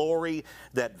of glory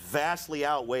that vastly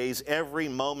outweighs every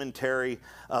momentary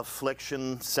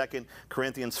affliction. 2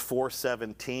 Corinthians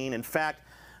 4:17. In fact,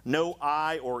 no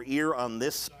eye or ear on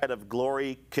this side of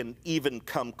glory can even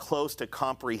come close to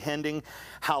comprehending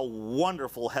how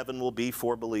wonderful heaven will be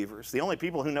for believers. The only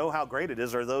people who know how great it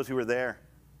is are those who were there.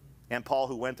 And Paul,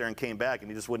 who went there and came back,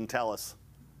 and he just wouldn't tell us.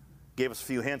 Gave us a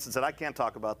few hints and said, I can't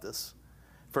talk about this.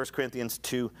 1 Corinthians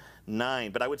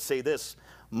 2:9. But I would say this,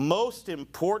 most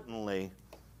importantly,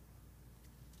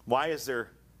 why is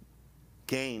there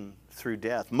gain through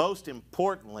death? Most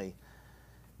importantly,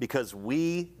 because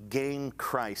we gain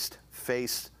Christ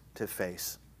face to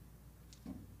face.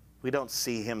 We don't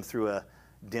see him through a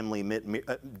dimly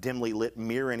lit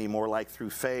mirror anymore like through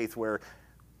faith, where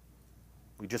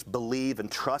We just believe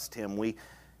and trust him. We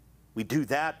do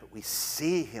that, but we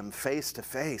see him face to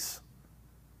face.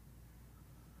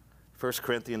 1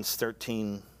 Corinthians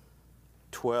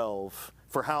 13:12.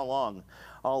 For how long?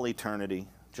 All eternity.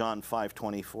 John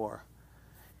 5:24.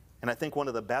 And I think one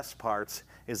of the best parts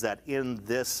is that in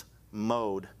this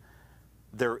mode,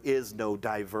 there is no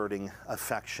diverting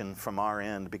affection from our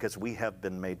end because we have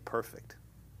been made perfect.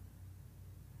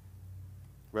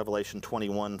 Revelation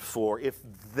 21:4. If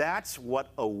that's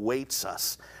what awaits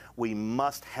us, we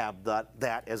must have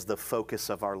that as the focus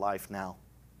of our life now.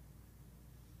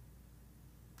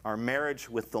 Our marriage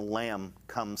with the Lamb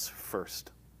comes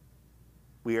first.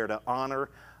 We are to honor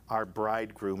our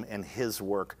bridegroom and his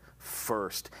work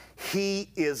first.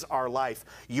 He is our life.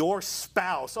 Your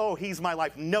spouse, oh, he's my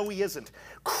life. No, he isn't.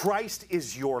 Christ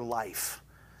is your life.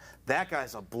 That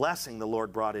guy's a blessing the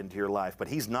Lord brought into your life, but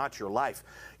he's not your life.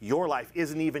 Your life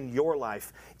isn't even your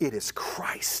life. It is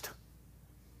Christ.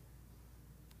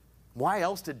 Why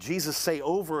else did Jesus say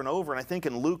over and over, and I think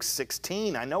in Luke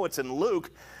 16, I know it's in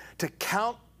Luke, to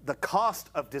count the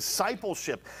cost of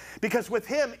discipleship? Because with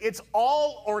him, it's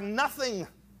all or nothing.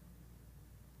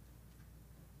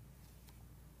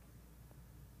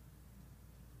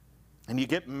 And you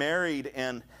get married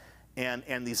and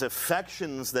these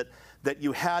affections that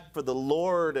you had for the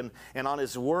Lord and on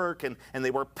his work, and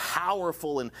they were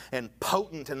powerful and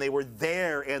potent, and they were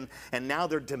there, and now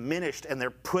they're diminished and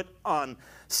they're put on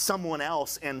someone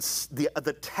else and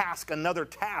the task, another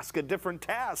task, a different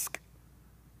task.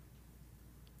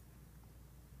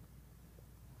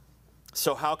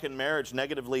 So how can marriage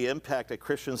negatively impact a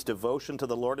Christian's devotion to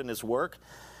the Lord and his work?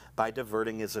 By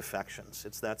diverting his affections.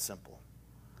 It's that simple.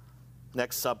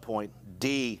 Next subpoint,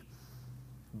 D,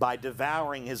 by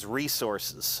devouring his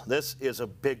resources. This is a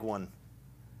big one.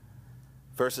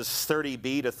 Verses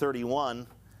 30b to 31.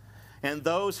 And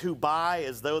those who buy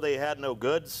as though they had no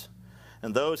goods,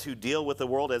 and those who deal with the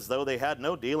world as though they had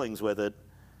no dealings with it.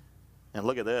 And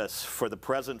look at this, for the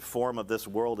present form of this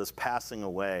world is passing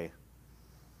away.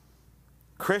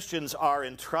 Christians are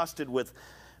entrusted with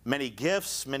many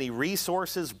gifts, many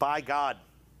resources by God,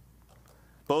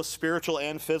 both spiritual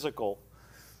and physical.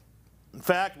 In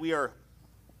fact, we are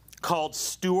called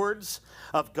stewards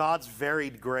of God's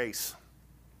varied grace.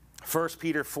 1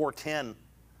 Peter 4:10.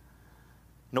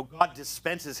 God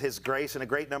dispenses his grace in a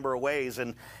great number of ways,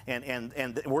 and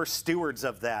we're stewards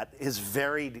of that, his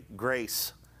varied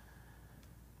grace.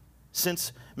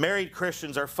 Since married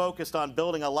Christians are focused on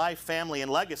building a life, family, and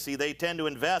legacy, they tend to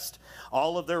invest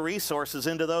all of their resources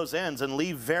into those ends and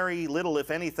leave very little,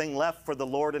 if anything, left for the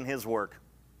Lord and his work.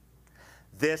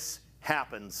 This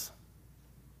happens.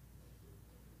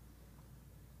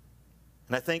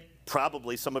 And I think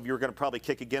probably some of you are going to probably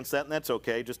kick against that, and that's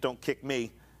okay. Just don't kick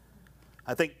me.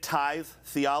 I think tithe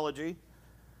theology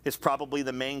is probably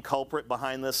the main culprit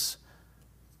behind this,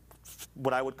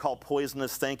 what I would call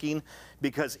poisonous thinking,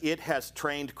 because it has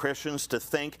trained Christians to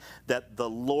think that the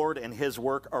Lord and his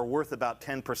work are worth about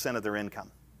 10% of their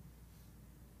income.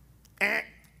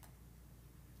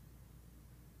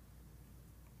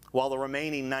 While the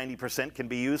remaining 90% can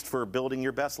be used for building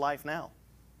your best life now.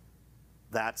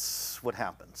 That's what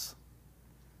happens.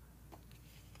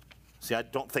 See, I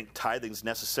don't think tithing is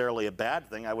necessarily a bad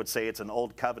thing. I would say it's an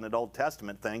Old Covenant, Old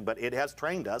Testament thing, but it has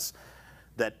trained us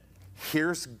that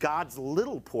here's God's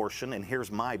little portion and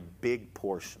here's my big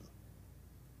portion.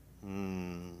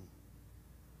 And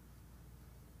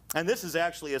this is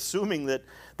actually assuming that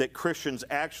Christians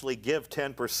actually give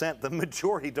 10%. The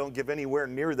majority don't give anywhere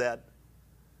near that.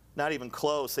 Not even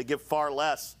close. They give far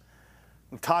less.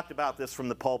 We've talked about this from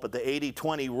the pulpit, the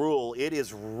 80-20 rule. It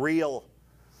is real.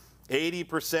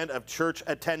 80% of church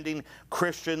attending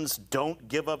Christians don't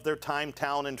give of their time,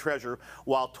 talent, and treasure,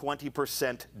 while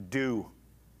 20% do.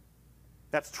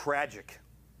 That's tragic.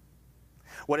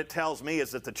 What it tells me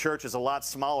is that the church is a lot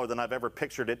smaller than I've ever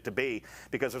pictured it to be,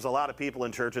 because there's a lot of people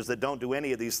in churches that don't do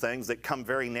any of these things that come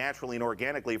very naturally and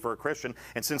organically for a Christian,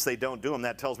 and since they don't do them,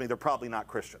 that tells me they're probably not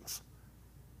Christians.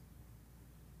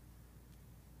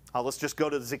 Let's just go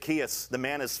to Zacchaeus. The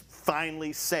man is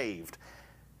finally saved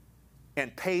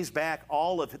and pays back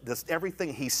all of this,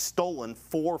 everything he's stolen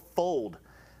fourfold.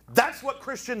 That's what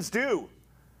Christians do.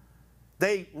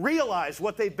 They realize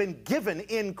what they've been given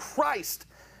in Christ,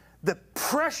 the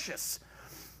precious,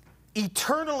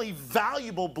 eternally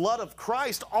valuable blood of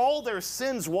Christ, all their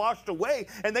sins washed away,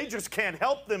 and they just can't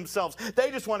help themselves.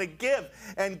 They just want to give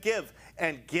and give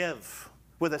and give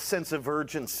with a sense of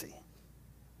urgency.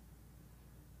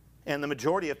 And the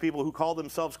majority of people who call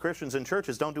themselves Christians in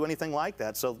churches don't do anything like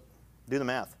that, so do the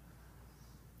math.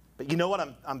 But you know what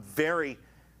I'm very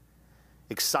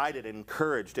excited and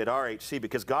encouraged at RHC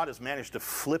because God has managed to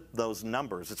flip those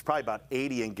numbers. It's probably about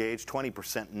 80 engaged,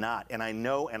 20% not. And I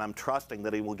know and I'm trusting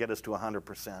that He will get us to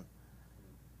 100%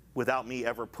 without me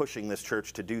ever pushing this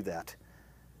church to do that.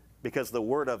 Because the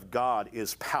Word of God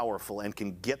is powerful and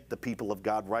can get the people of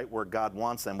God right where God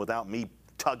wants them without me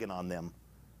tugging on them.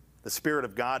 The Spirit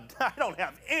of God, I don't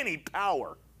have any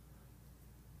power.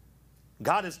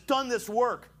 God has done this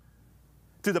work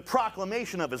through the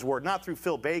proclamation of His Word, not through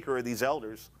Phil Baker or these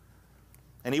elders.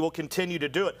 And He will continue to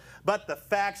do it. But the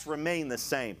facts remain the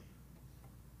same.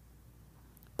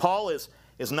 Paul is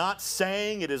not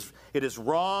saying it is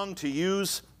wrong to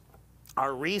use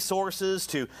our resources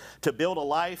to build a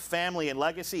life, family, and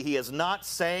legacy. He is not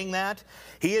saying that.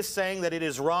 He is saying that it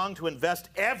is wrong to invest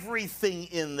everything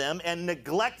in them and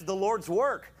neglect the Lord's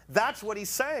work. That's what he's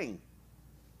saying.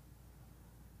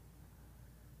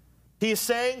 He is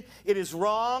saying it is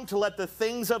wrong to let the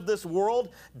things of this world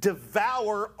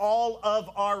devour all of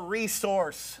our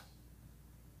resource.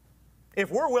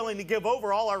 If we're willing to give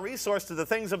over all our resource to the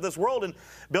things of this world and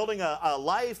building a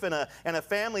life and a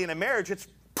family and a marriage, it's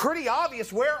pretty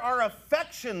obvious where our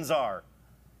affections are.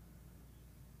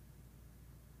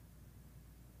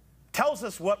 Tells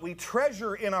us what we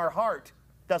treasure in our heart,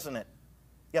 doesn't it?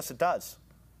 Yes, it does.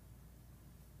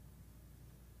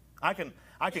 I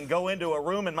can go into a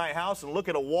room in my house and look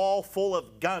at a wall full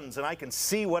of guns and I can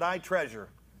see what I treasure.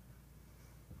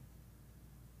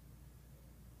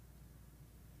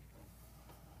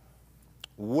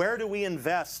 Where do we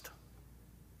invest?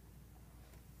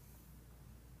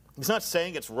 He's not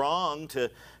saying it's wrong to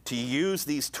use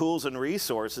these tools and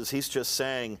resources. He's just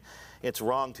saying it's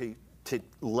wrong to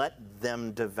let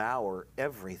them devour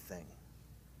everything.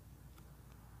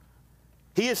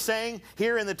 He is saying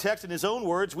here in the text, in his own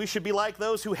words, we should be like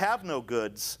those who have no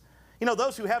goods. You know,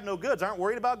 those who have no goods aren't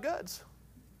worried about goods.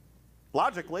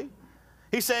 Logically.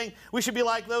 He's saying we should be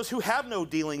like those who have no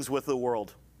dealings with the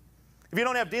world. If you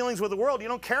don't have dealings with the world, you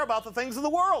don't care about the things of the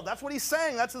world. That's what he's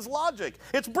saying. That's his logic.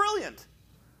 It's brilliant.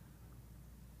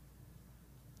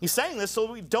 He's saying this so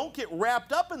we don't get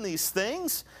wrapped up in these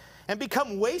things and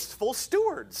become wasteful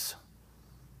stewards.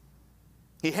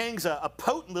 He hangs a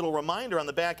potent little reminder on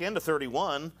the back end of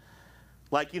 31,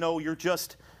 like, you know, you're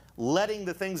just letting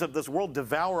the things of this world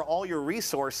devour all your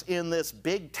resource in this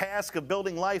big task of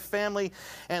building life, family,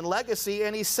 and legacy.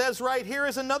 And he says right here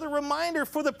is another reminder,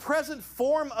 for the present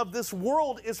form of this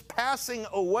world is passing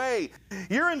away.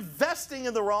 You're investing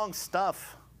in the wrong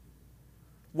stuff.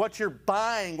 What you're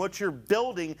buying, what you're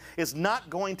building is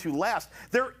not going to last.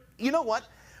 You know what?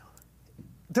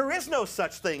 There is no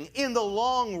such thing in the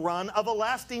long run of a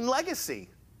lasting legacy.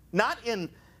 Not in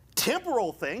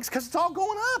temporal things, because it's all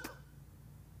going up.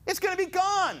 It's going to be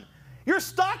gone. Your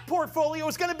stock portfolio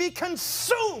is going to be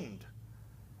consumed.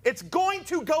 It's going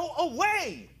to go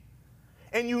away.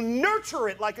 And you nurture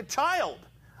it like a child,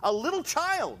 a little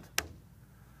child.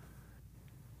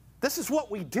 This is what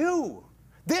we do.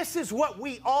 This is what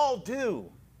we all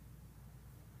do.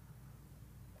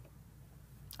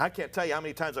 I can't tell you how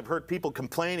many times I've heard people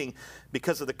complaining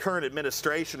because of the current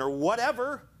administration or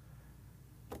whatever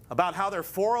about how their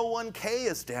 401k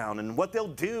is down and what they'll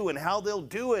do and how they'll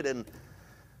do it. And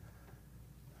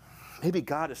maybe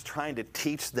God is trying to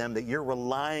teach them that you're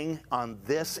relying on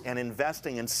this and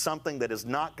investing in something that is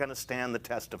not going to stand the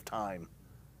test of time.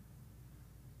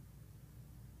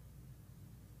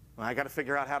 Well, I got to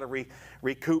figure out how to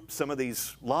recoup some of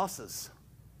these losses.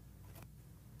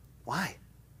 Why?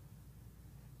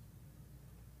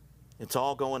 It's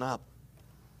all going up.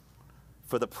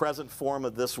 For the present form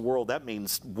of this world, that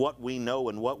means what we know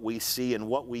and what we see and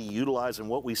what we utilize and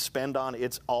what we spend on,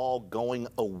 it's all going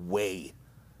away.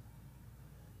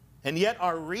 And yet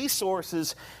our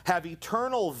resources have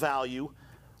eternal value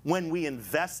when we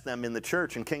invest them in the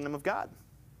church and kingdom of God.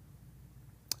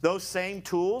 Those same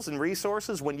tools and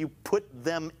resources, when you put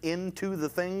them into the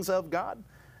things of God,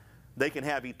 they can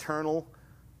have eternal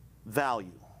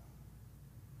value.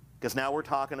 Because now we're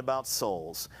talking about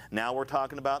souls. Now we're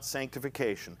talking about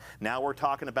sanctification. Now we're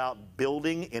talking about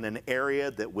building in an area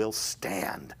that will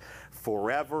stand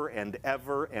forever and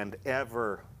ever and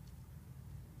ever.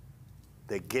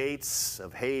 The gates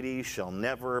of Hades shall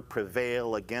never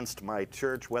prevail against my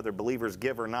church, whether believers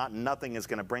give or not. Nothing is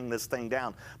going to bring this thing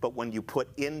down. But when you put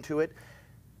into it,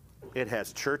 it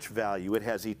has church value. It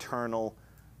has eternal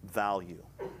value.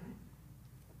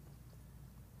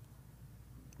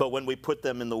 But when we put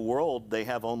them in the world, they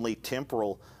have only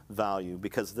temporal value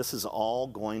because this is all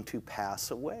going to pass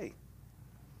away.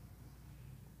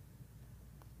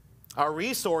 Our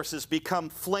resources become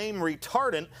flame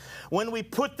retardant when we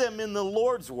put them in the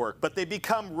Lord's work, but they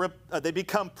become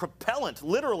propellant,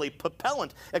 literally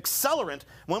propellant, accelerant,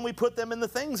 when we put them in the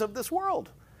things of this world.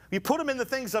 You put them in the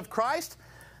things of Christ,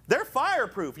 they're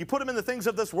fireproof. You put them in the things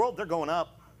of this world, they're going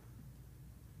up.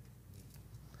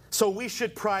 So we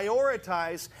should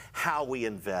prioritize how we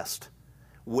invest,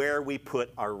 where we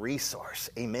put our resource.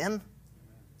 Amen?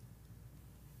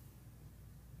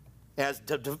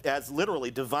 As literally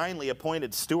divinely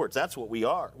appointed stewards. That's what we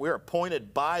are. We're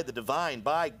appointed by the divine,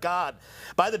 by God,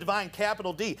 by the divine,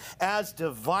 capital D. As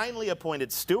divinely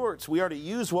appointed stewards, we are to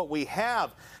use what we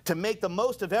have to make the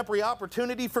most of every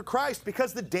opportunity for Christ,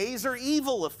 because the days are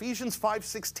evil, Ephesians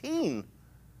 5:16.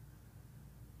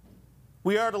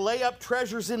 We are to lay up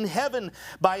treasures in heaven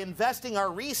by investing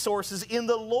our resources in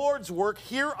the Lord's work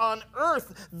here on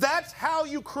earth. That's how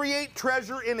you create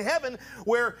treasure in heaven,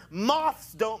 where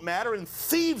moths don't matter and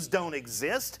thieves don't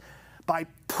exist, by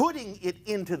putting it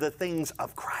into the things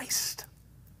of Christ.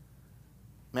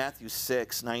 Matthew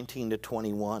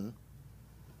 6:19-21.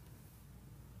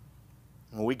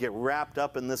 When we get wrapped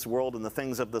up in this world and the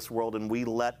things of this world, and we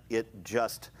let it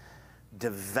just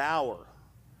devour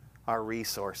our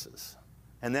resources.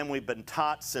 And then we've been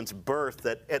taught since birth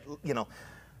that, give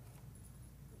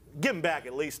them back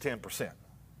at least 10%,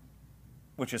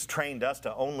 which has trained us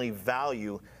to only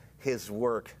value His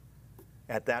work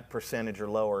at that percentage or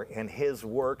lower. And His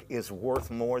work is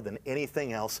worth more than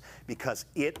anything else, because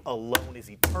it alone is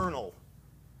eternal.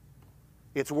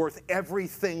 It's worth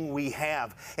everything we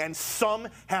have. And some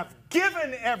have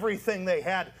given everything they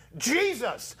had.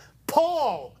 Jesus,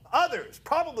 Paul, others,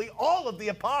 probably all of the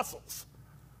apostles.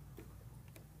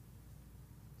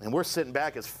 And we're sitting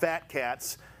back as fat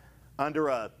cats under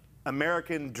an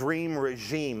American dream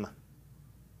regime.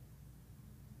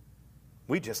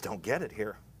 We just don't get it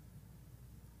here.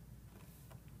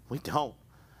 We don't.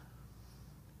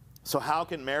 So how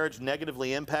can marriage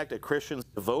negatively impact a Christian's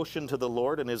devotion to the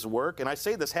Lord and His work? And I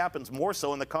say this happens more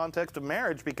so in the context of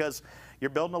marriage, because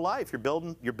you're building a life, you're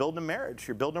building a marriage,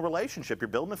 you're building a relationship, you're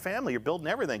building a family, you're building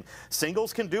everything.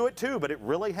 Singles can do it too, but it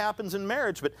really happens in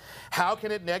marriage. But how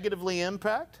can it negatively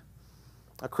impact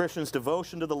a Christian's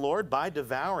devotion to the Lord? By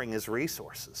devouring His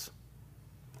resources.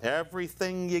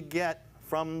 Everything you get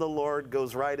from the Lord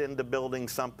goes right into building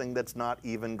something that's not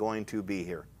even going to be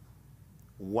here.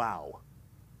 Wow.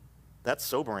 That's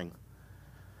sobering.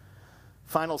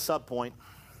 Final subpoint.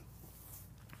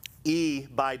 E,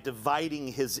 by dividing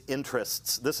his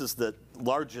interests. This is the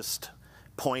largest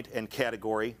point and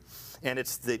category, and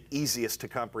it's the easiest to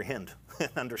comprehend and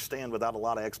understand without a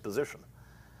lot of exposition.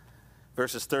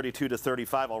 Verses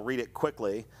 32-35, I'll read it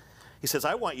quickly. He says,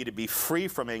 I want you to be free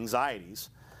from anxieties.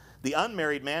 The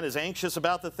unmarried man is anxious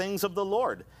about the things of the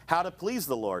Lord, how to please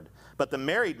the Lord. But the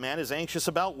married man is anxious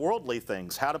about worldly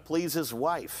things, how to please his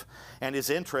wife, and his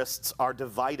interests are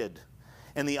divided.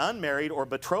 And the unmarried or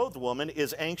betrothed woman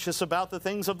is anxious about the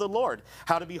things of the Lord,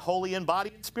 how to be holy in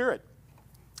body and spirit.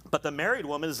 But the married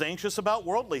woman is anxious about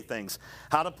worldly things,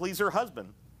 how to please her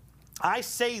husband. I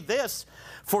say this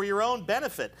for your own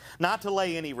benefit, not to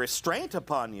lay any restraint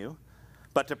upon you,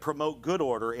 but to promote good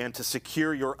order and to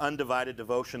secure your undivided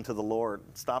devotion to the Lord.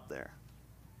 Stop there.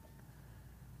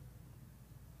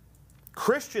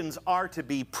 Christians are to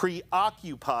be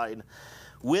preoccupied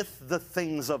with the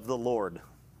things of the Lord.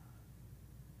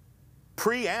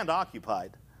 Pre and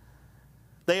occupied.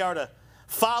 They are to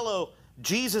follow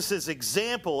Jesus'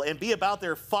 example and be about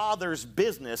their Father's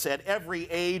business at every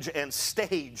age and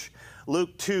stage.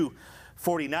 Luke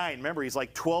 2:49. Remember, he's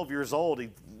like 12 years old. He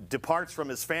departs from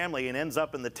his family and ends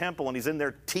up in the temple, and he's in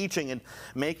there teaching and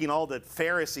making all the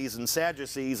Pharisees and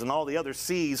Sadducees and all the other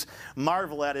C's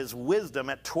marvel at his wisdom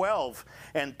at 12.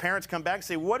 And parents come back and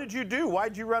say, what did you do? Why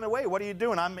did you run away? What are you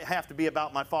doing? I have to be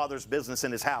about my Father's business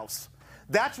in His house.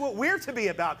 That's what we're to be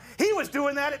about. He was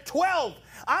doing that at 12.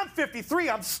 I'm 53.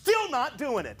 I'm still not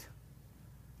doing it.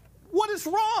 What is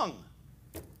wrong?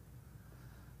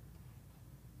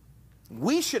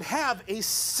 We should have a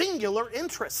singular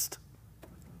interest.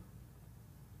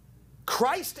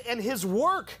 Christ and His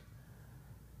work.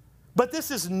 But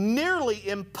this is nearly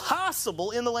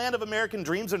impossible in the land of American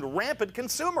dreams and rampant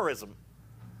consumerism.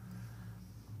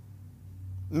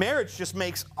 Marriage just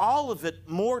makes all of it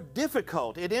more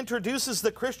difficult. It introduces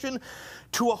the Christian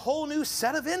to a whole new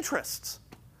set of interests.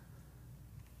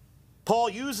 Paul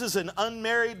uses an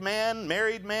unmarried man,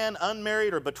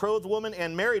 unmarried or betrothed woman,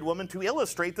 and married woman to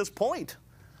illustrate this point.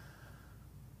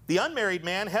 The unmarried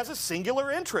man has a singular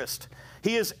interest.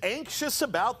 He is anxious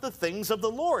about the things of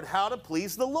the Lord, how to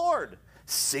please the Lord.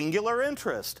 Singular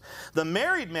interest. The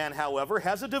married man, however,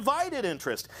 has a divided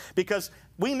interest, because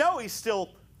we know he's still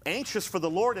anxious for the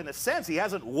Lord in a sense. He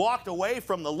hasn't walked away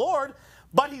from the Lord,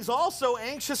 but he's also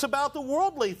anxious about the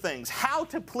worldly things, how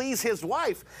to please his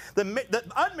wife. The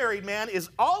unmarried man is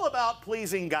all about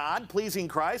pleasing God, pleasing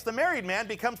Christ. The married man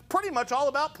becomes pretty much all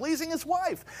about pleasing his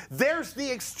wife. There's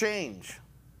the exchange.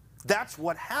 That's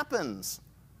what happens.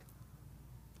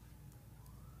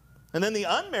 And then the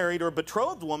unmarried or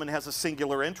betrothed woman has a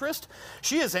singular interest.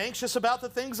 She is anxious about the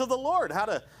things of the Lord, how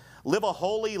to live a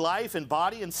holy life in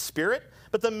body and spirit.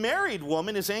 But the married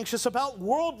woman is anxious about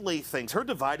worldly things. Her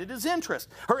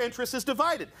interest is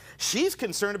divided. She's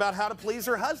concerned about how to please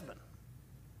her husband.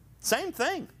 Same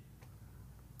thing.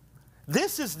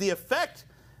 This is the effect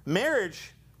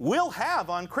marriage will have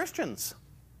on Christians.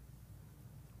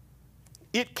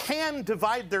 It can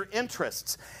divide their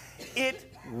interests.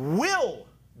 It will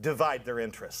divide their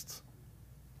interests.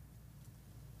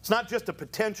 It's not just a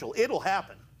potential. It'll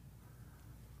happen.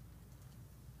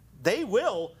 They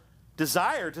will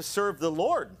desire to serve the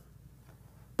Lord,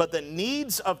 but the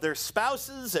needs of their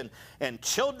spouses and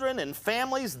children and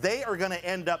families, they are going to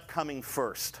end up coming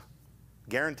first.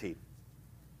 Guaranteed.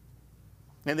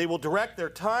 And they will direct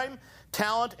their time,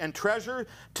 talent, and treasure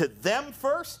to them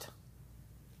first.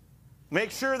 Make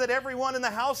sure that everyone in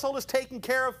the household is taken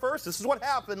care of first. This is what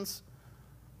happens.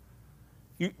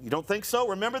 You don't think so?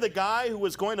 Remember the guy who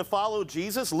was going to follow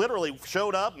Jesus literally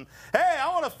showed up and, hey, I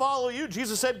want to follow you.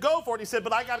 Jesus said, go for it. He said,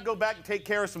 but I got to go back and take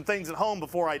care of some things at home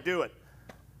before I do it.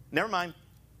 Never mind.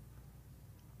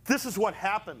 This is what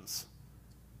happens.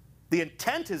 The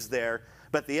intent is there,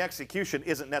 but the execution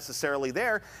isn't necessarily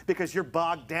there because you're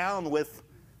bogged down with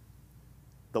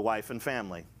the wife and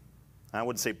family. I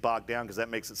wouldn't say bogged down because that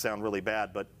makes it sound really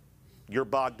bad, but you're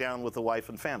bogged down with the wife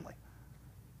and family.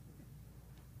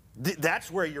 That's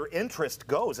where your interest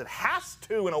goes. It has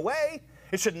to, in a way.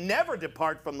 It should never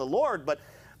depart from the Lord, but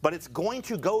it's going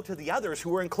to go to the others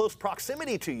who are in close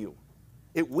proximity to you.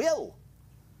 It will.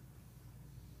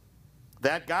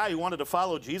 That guy who wanted to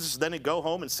follow Jesus, then he'd go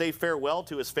home and say farewell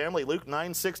to his family, Luke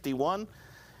 9:61.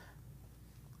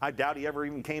 I doubt he ever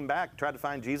even came back and tried to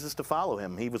find Jesus to follow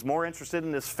him. He was more interested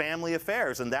in his family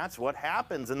affairs, and that's what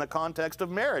happens in the context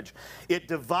of marriage. It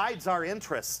divides our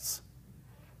interests.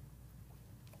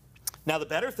 Now, the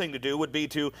better thing to do would be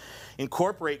to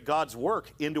incorporate God's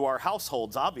work into our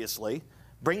households, obviously.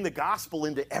 Bring the gospel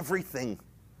into everything.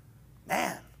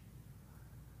 Man.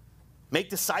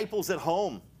 Make disciples at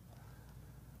home.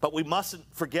 But we mustn't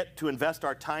forget to invest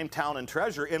our time, talent, and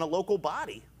treasure in a local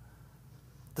body.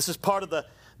 This is part of the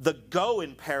go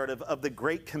imperative of the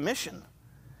Great Commission.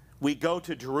 We go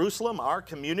to Jerusalem, our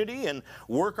community, and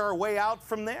work our way out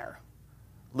from there.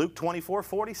 Luke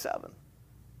 24:47.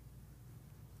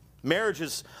 Marriage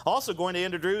is also going to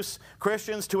introduce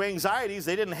Christians to anxieties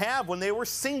they didn't have when they were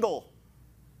single.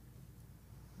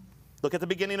 Look at the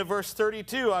beginning of verse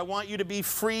 32. I want you to be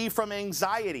free from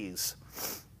anxieties.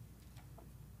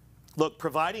 Look,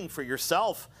 providing for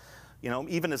yourself,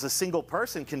 even as a single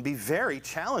person can be very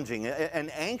challenging, an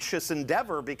anxious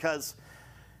endeavor because,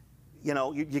 you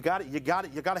got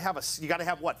to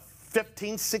have what,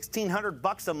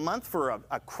 $1,500-$1,600 a month for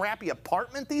a crappy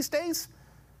apartment these days?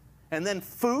 And then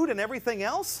food and everything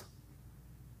else?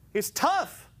 It's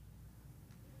tough.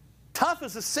 Tough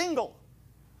as a single.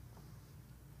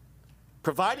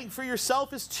 Providing for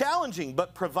yourself is challenging,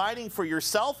 but providing for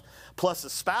yourself plus a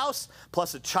spouse,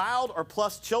 plus a child, or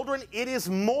plus children, it is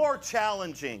more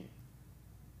challenging.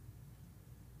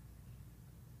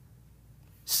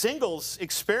 Singles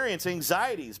experience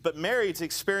anxieties, but marrieds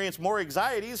experience more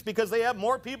anxieties because they have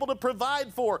more people to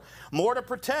provide for, more to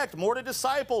protect, more to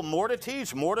disciple, more to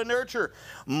teach, more to nurture,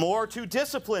 more to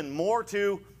discipline, more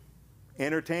to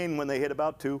entertain when they hit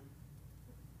about 2.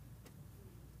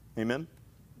 Amen?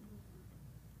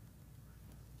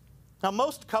 Now,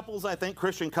 most couples, I think,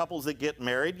 Christian couples that get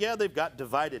married, yeah, they've got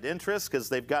divided interests because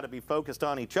they've got to be focused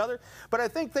on each other, but I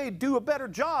think they do a better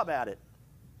job at it.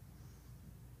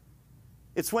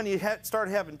 It's when you start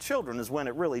having children is when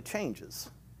it really changes.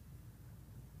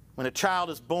 When a child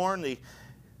is born,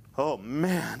 oh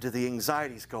man, do the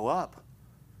anxieties go up.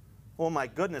 Oh my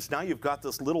goodness, now you've got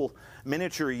this little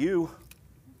miniature you,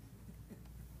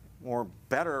 or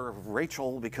better,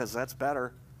 Rachel, because that's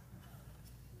better.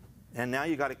 And now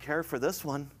you got to care for this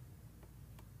one.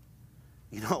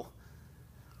 I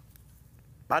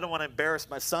don't want to embarrass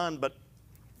my son, but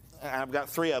I've got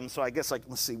 3 of them, so I guess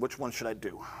let's see, which one should I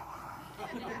do?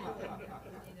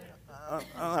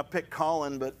 I picked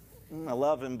Colin, but I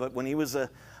love him. But when he was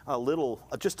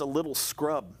just a little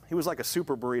scrub, he was like a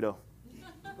super burrito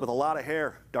with a lot of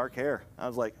hair, dark hair. I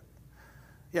was like,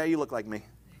 yeah, you look like me.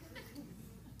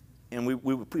 And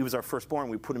he was our firstborn.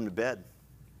 We put him to bed.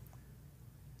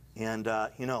 And,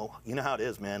 you know how it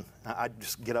is, man. I'd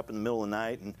just get up in the middle of the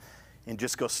night and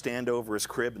just go stand over his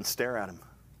crib and stare at him,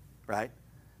 right?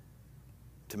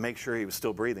 To make sure he was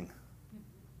still breathing.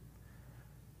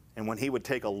 And when he would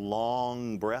take a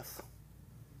long breath,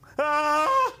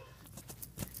 ah!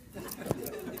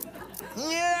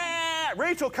 Yeah!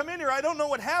 Rachel, come in here. I don't know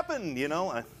what happened, you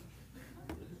know.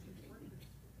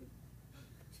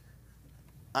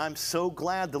 I'm so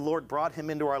glad the Lord brought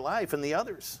him into our life and the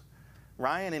others.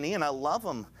 Ryan and Ian, I love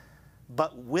them.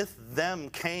 But with them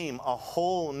came a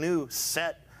whole new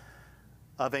set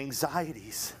of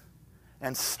anxieties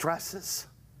and stresses.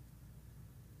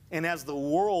 And as the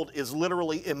world is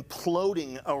literally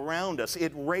imploding around us,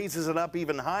 it raises it up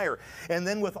even higher. And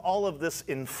then with all of this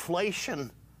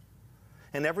inflation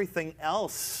and everything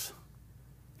else,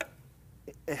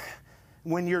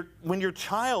 when your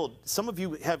child, some of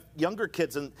you have younger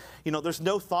kids, and you know there's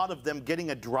no thought of them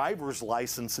getting a driver's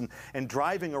license and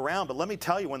driving around. But let me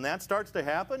tell you, when that starts to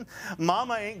happen,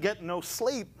 mama ain't getting no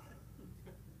sleep.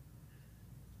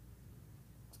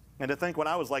 And to think when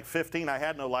I was like 15, I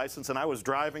had no license and I was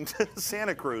driving to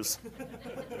Santa Cruz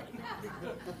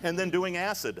and then doing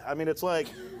acid. I mean, it's like,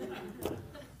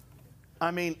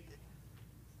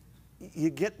 you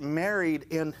get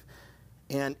married and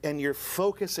your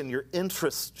focus and your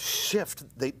interests shift.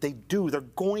 They're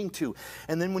going to.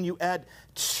 And then when you add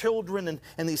children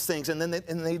and these things, and then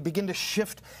they begin to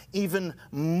shift even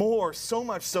more, so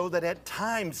much so that at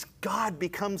times God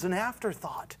becomes an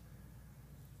afterthought.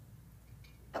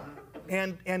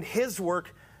 And his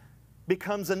work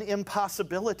becomes an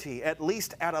impossibility, at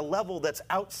least at a level that's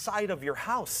outside of your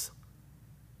house.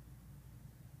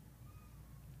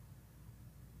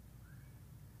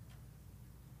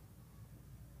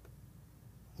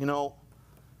 You know,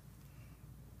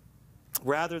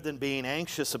 rather than being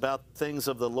anxious about things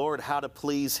of the Lord, how to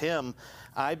please him,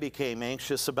 I became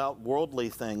anxious about worldly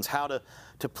things, how to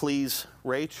please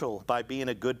Rachel by being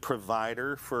a good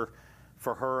provider for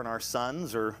her and our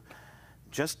sons, or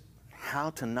just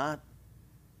how to not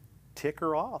tick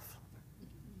her off.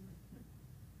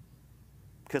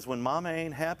 Because when mama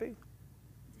ain't happy,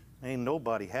 ain't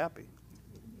nobody happy.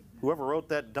 Whoever wrote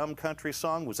that dumb country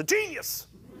song was a genius.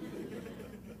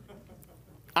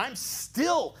 I'm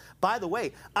still, by the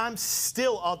way, I'll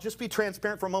just be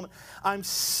transparent for a moment, I'm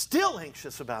still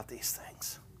anxious about these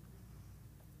things.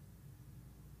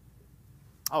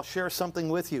 I'll share something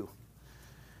with you.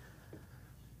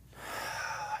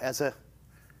 As a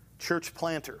church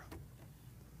planter,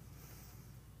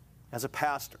 as a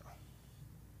pastor,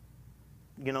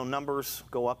 you know, numbers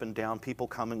go up and down, people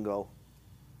come and go.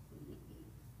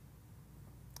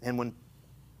 And when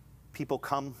people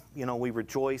come, you know, we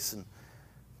rejoice and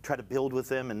try to build with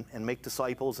them and make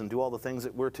disciples and do all the things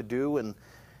that we're to do. And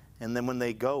then when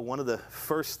they go, one of the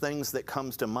first things that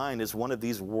comes to mind is one of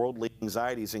these worldly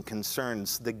anxieties and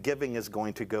concerns. The giving is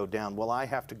going to go down. Will I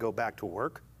have to go back to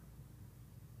work?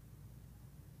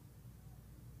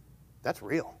 That's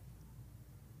real.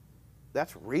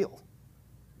 That's real.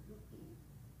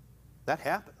 That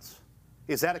happens.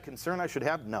 Is that a concern I should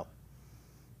have? No.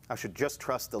 I should just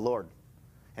trust the Lord.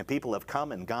 And people have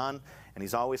come and gone, and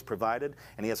he's always provided,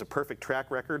 and he has a perfect track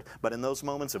record. But in those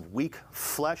moments of weak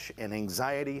flesh and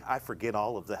anxiety, I forget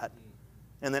all of that.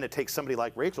 And then it takes somebody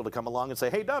like Rachel to come along and say,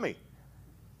 hey, dummy,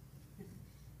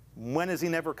 when has he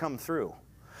never come through?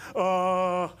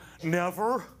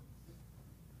 Never.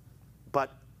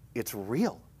 But it's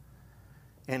real.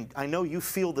 And I know you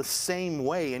feel the same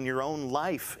way in your own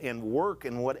life and work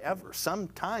and whatever.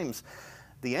 Sometimes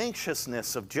the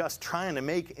anxiousness of just trying to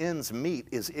make ends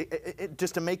meet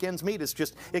just to make ends meet is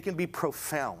just, it can be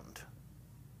profound.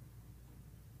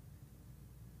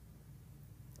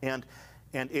 And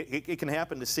it can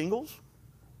happen to singles,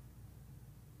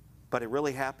 but it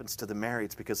really happens to the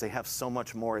marrieds because they have so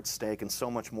much more at stake and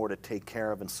so much more to take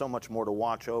care of and so much more to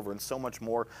watch over and so much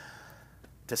more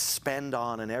to spend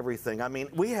on and everything. I mean,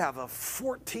 we have a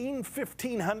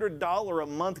 $1,500 a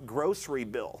month grocery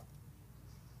bill.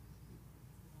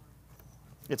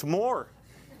 It's more.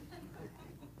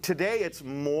 Today, it's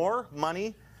more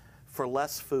money for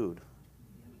less food.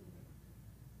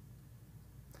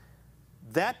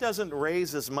 That doesn't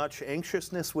raise as much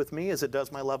anxiousness with me as it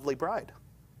does my lovely bride,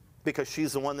 because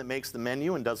she's the one that makes the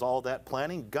menu and does all that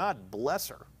planning. God bless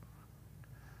her.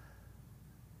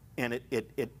 And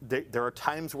there are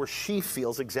times where she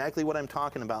feels exactly what I'm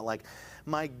talking about. Like,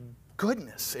 my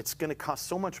goodness, it's going to cost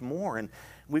so much more. And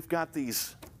we've got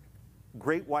these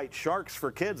great white sharks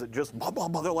for kids that just, blah, blah,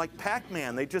 blah. They're like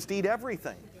Pac-Man. They just eat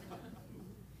everything.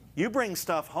 You bring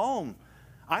stuff home,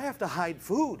 I have to hide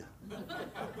food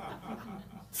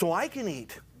so I can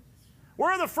eat.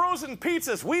 Where are the frozen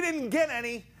pizzas? We didn't get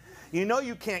any. You know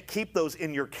you can't keep those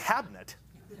in your cabinet.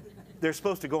 They're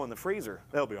supposed to go in the freezer.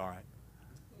 They'll be all right.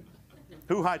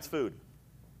 Who hides food?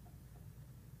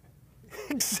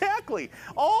 Exactly.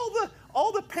 All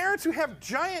the parents who have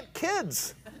giant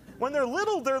kids, when they're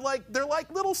little, they're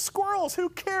like little squirrels. Who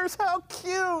cares? How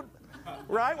cute.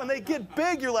 Right? When they get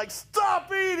big, you're like,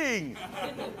 stop eating.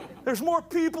 There's more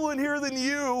people in here than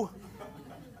you.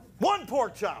 One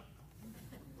pork chop.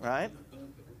 Right?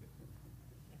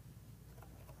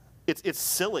 It's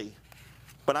silly,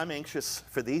 but I'm anxious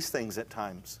for these things at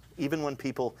times, even when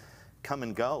people come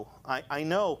and go. I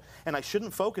know, and I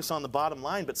shouldn't focus on the bottom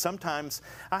line, but sometimes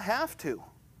I have to,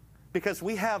 because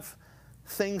we have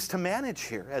things to manage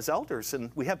here as elders,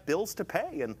 and we have bills to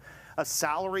pay, and a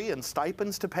salary and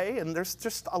stipends to pay, and there's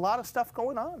just a lot of stuff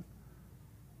going on.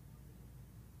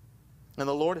 And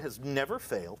the Lord has never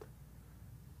failed.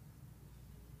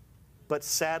 But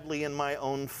sadly, in my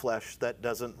own flesh, that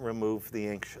doesn't remove the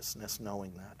anxiousness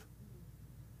knowing that.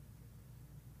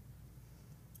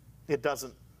 It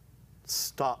doesn't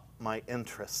stop my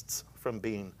interests from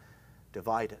being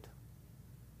divided.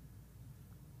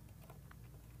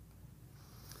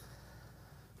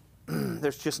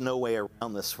 There's just no way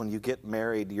around this. When you get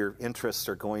married, your interests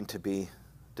are going to be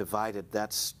divided.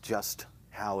 That's just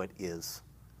how it is.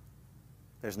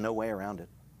 There's no way around it.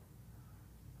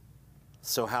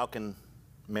 So how can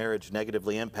marriage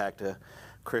negatively impact a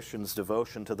Christian's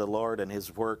devotion to the Lord and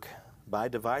his work? By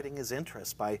dividing his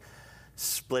interests, by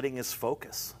splitting his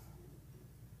focus.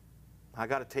 I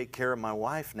got to take care of my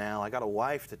wife now. I got a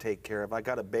wife to take care of. I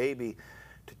got a baby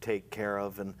to take care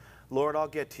of. And Lord, I'll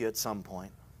get to you at some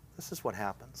point. This is what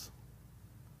happens.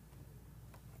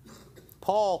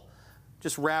 Paul,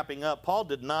 just wrapping up, Paul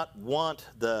did not want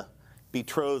the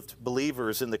betrothed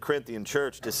believers in the Corinthian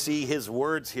church to see his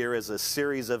words here as a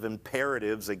series of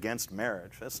imperatives against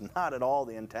marriage. That's not at all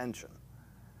the intention.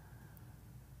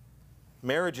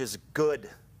 Marriage is good.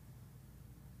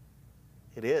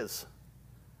 It is.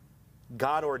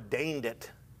 God ordained it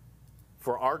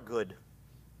for our good.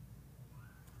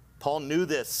 Paul knew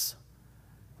this.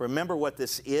 Remember what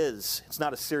this is. It's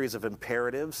not a series of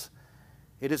imperatives.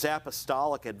 It is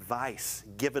apostolic advice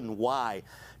given why?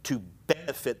 To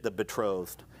benefit the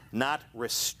betrothed, not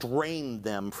restrain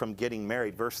them from getting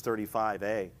married. Verse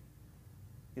 35a.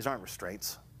 These aren't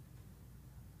restraints.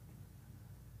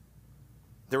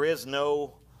 There is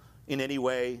no, in any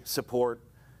way, support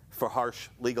for harsh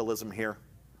legalism here.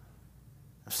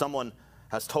 If someone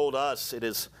has told us it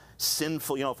is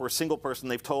sinful, if we're a single person,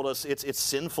 they've told us it's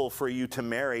sinful for you to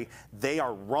marry, they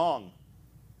are wrong.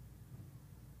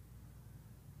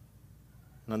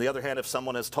 And on the other hand, if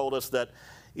someone has told us that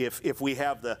if we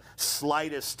have the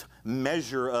slightest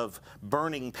measure of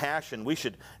burning passion, we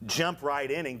should jump right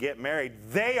in and get married,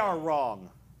 they are wrong.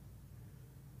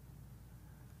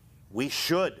 We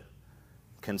should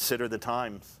consider the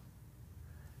times,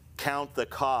 count the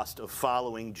cost of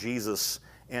following Jesus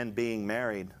and being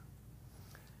married,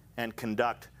 and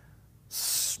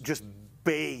just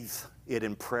bathe it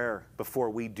in prayer before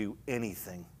we do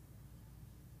anything.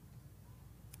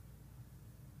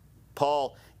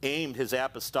 Paul aimed his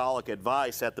apostolic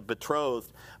advice at the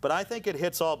betrothed, but I think it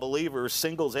hits all believers,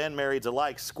 singles and marrieds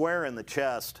alike, square in the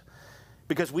chest,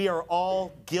 because we are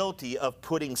all guilty of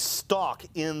putting stock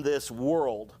in this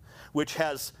world, which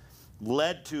has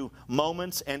led to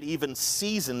moments and even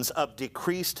seasons of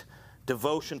decreased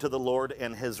devotion to the Lord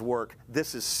and his work.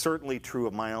 This is certainly true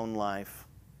of my own life.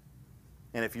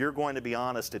 And if you're going to be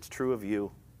honest, it's true of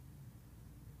you.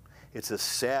 It's a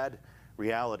sad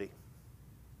reality.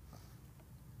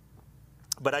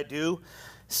 But I do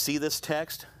see this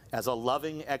text as a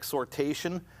loving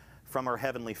exhortation from our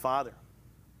Heavenly Father,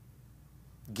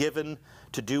 given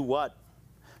to do what?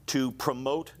 To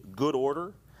promote good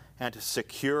order and to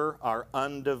secure our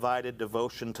undivided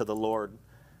devotion to the Lord.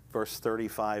 Verse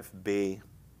 35b.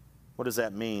 What does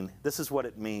that mean? This is what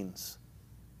it means,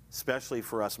 especially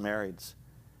for us marrieds.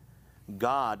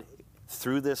 God,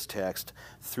 through this text,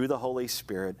 through the Holy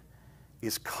Spirit,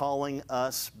 is calling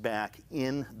us back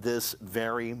in this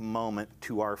very moment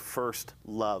to our first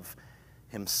love,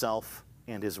 himself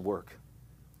and his work,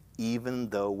 even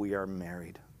though we are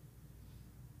married.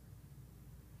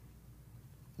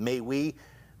 May we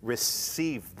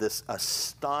receive this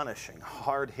astonishing,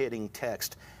 hard-hitting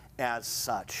text as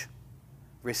such.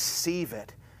 Receive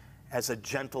it as a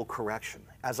gentle correction,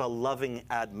 as a loving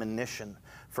admonition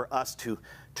for us to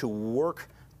work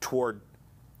toward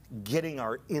getting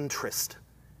our interest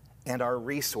and our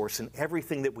resource and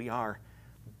everything that we are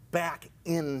back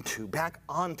onto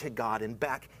God and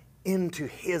back into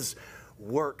his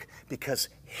work, because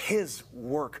his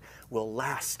work will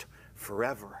last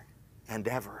forever and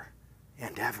ever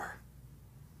and ever.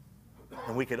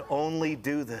 And we can only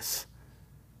do this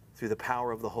through the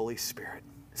power of the Holy Spirit.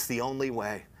 It's the only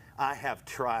way. I have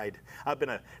tried. I've been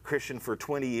a Christian for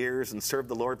 20 years and served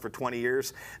the Lord for 20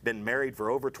 years, been married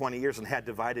for over 20 years and had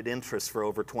divided interests for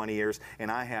over 20 years, and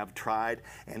I have tried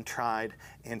and tried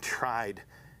and tried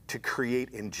to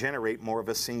create and generate more of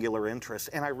a singular interest.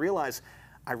 And I realize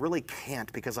I really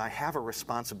can't, because I have a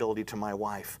responsibility to my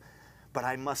wife. But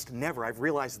I must never, I've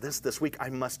realized this week, I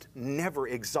must never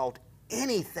exalt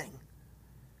anything,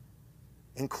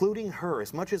 including her,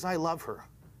 as much as I love her,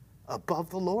 above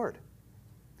the Lord.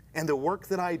 And the work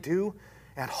that I do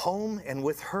at home and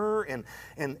with her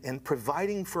and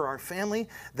providing for our family,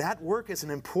 that work is an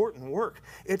important work.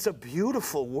 It's a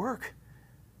beautiful work,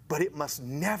 but it must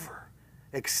never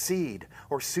exceed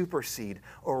or supersede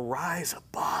or rise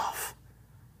above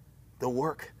the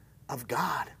work of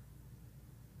God.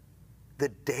 The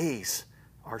days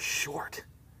are short.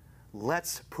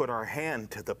 Let's put our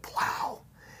hand to the plow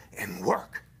and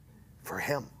work for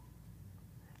him.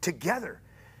 Together,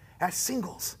 as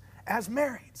singles, as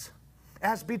marrieds,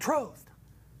 as betrothed.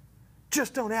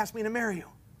 Just don't ask me to marry you.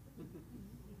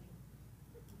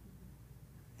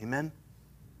 Amen?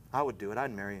 I would do it.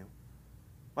 I'd marry you.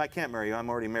 Well, I can't marry you. I'm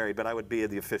already married, but I would be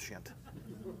the officiant.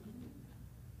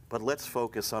 But let's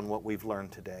focus on what we've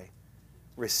learned today.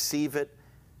 Receive it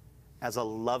as a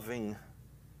loving,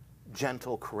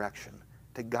 gentle correction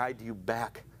to guide you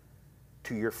back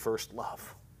to your first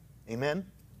love. Amen?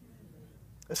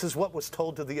 This is what was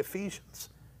told to the Ephesians.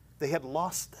 They had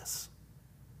lost this,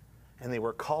 and they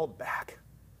were called back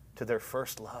to their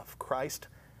first love, Christ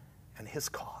and his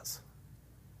cause.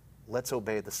 Let's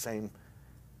obey the same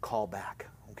call back,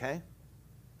 okay?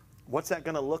 What's that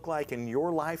going to look like in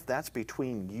your life? That's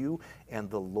between you and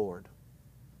the Lord.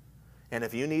 And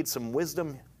if you need some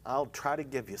wisdom, I'll try to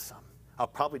give you some. I'll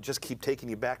probably just keep taking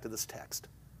you back to this text.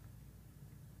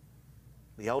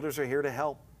 The elders are here to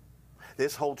help.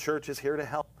 This whole church is here to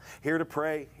help, here to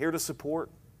pray, here to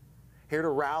support, here to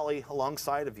rally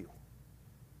alongside of you.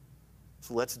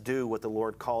 So let's do what the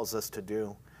Lord calls us to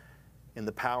do in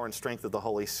the power and strength of the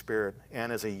Holy Spirit,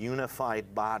 and as a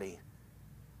unified body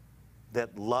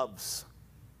that loves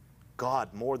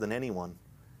God more than anyone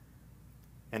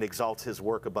and exalts his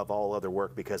work above all other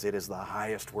work, because it is the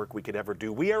highest work we could ever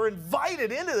do. We are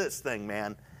invited into this thing,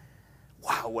 man.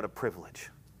 Wow, what a privilege.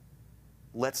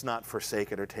 Let's not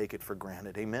forsake it or take it for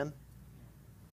granted. Amen?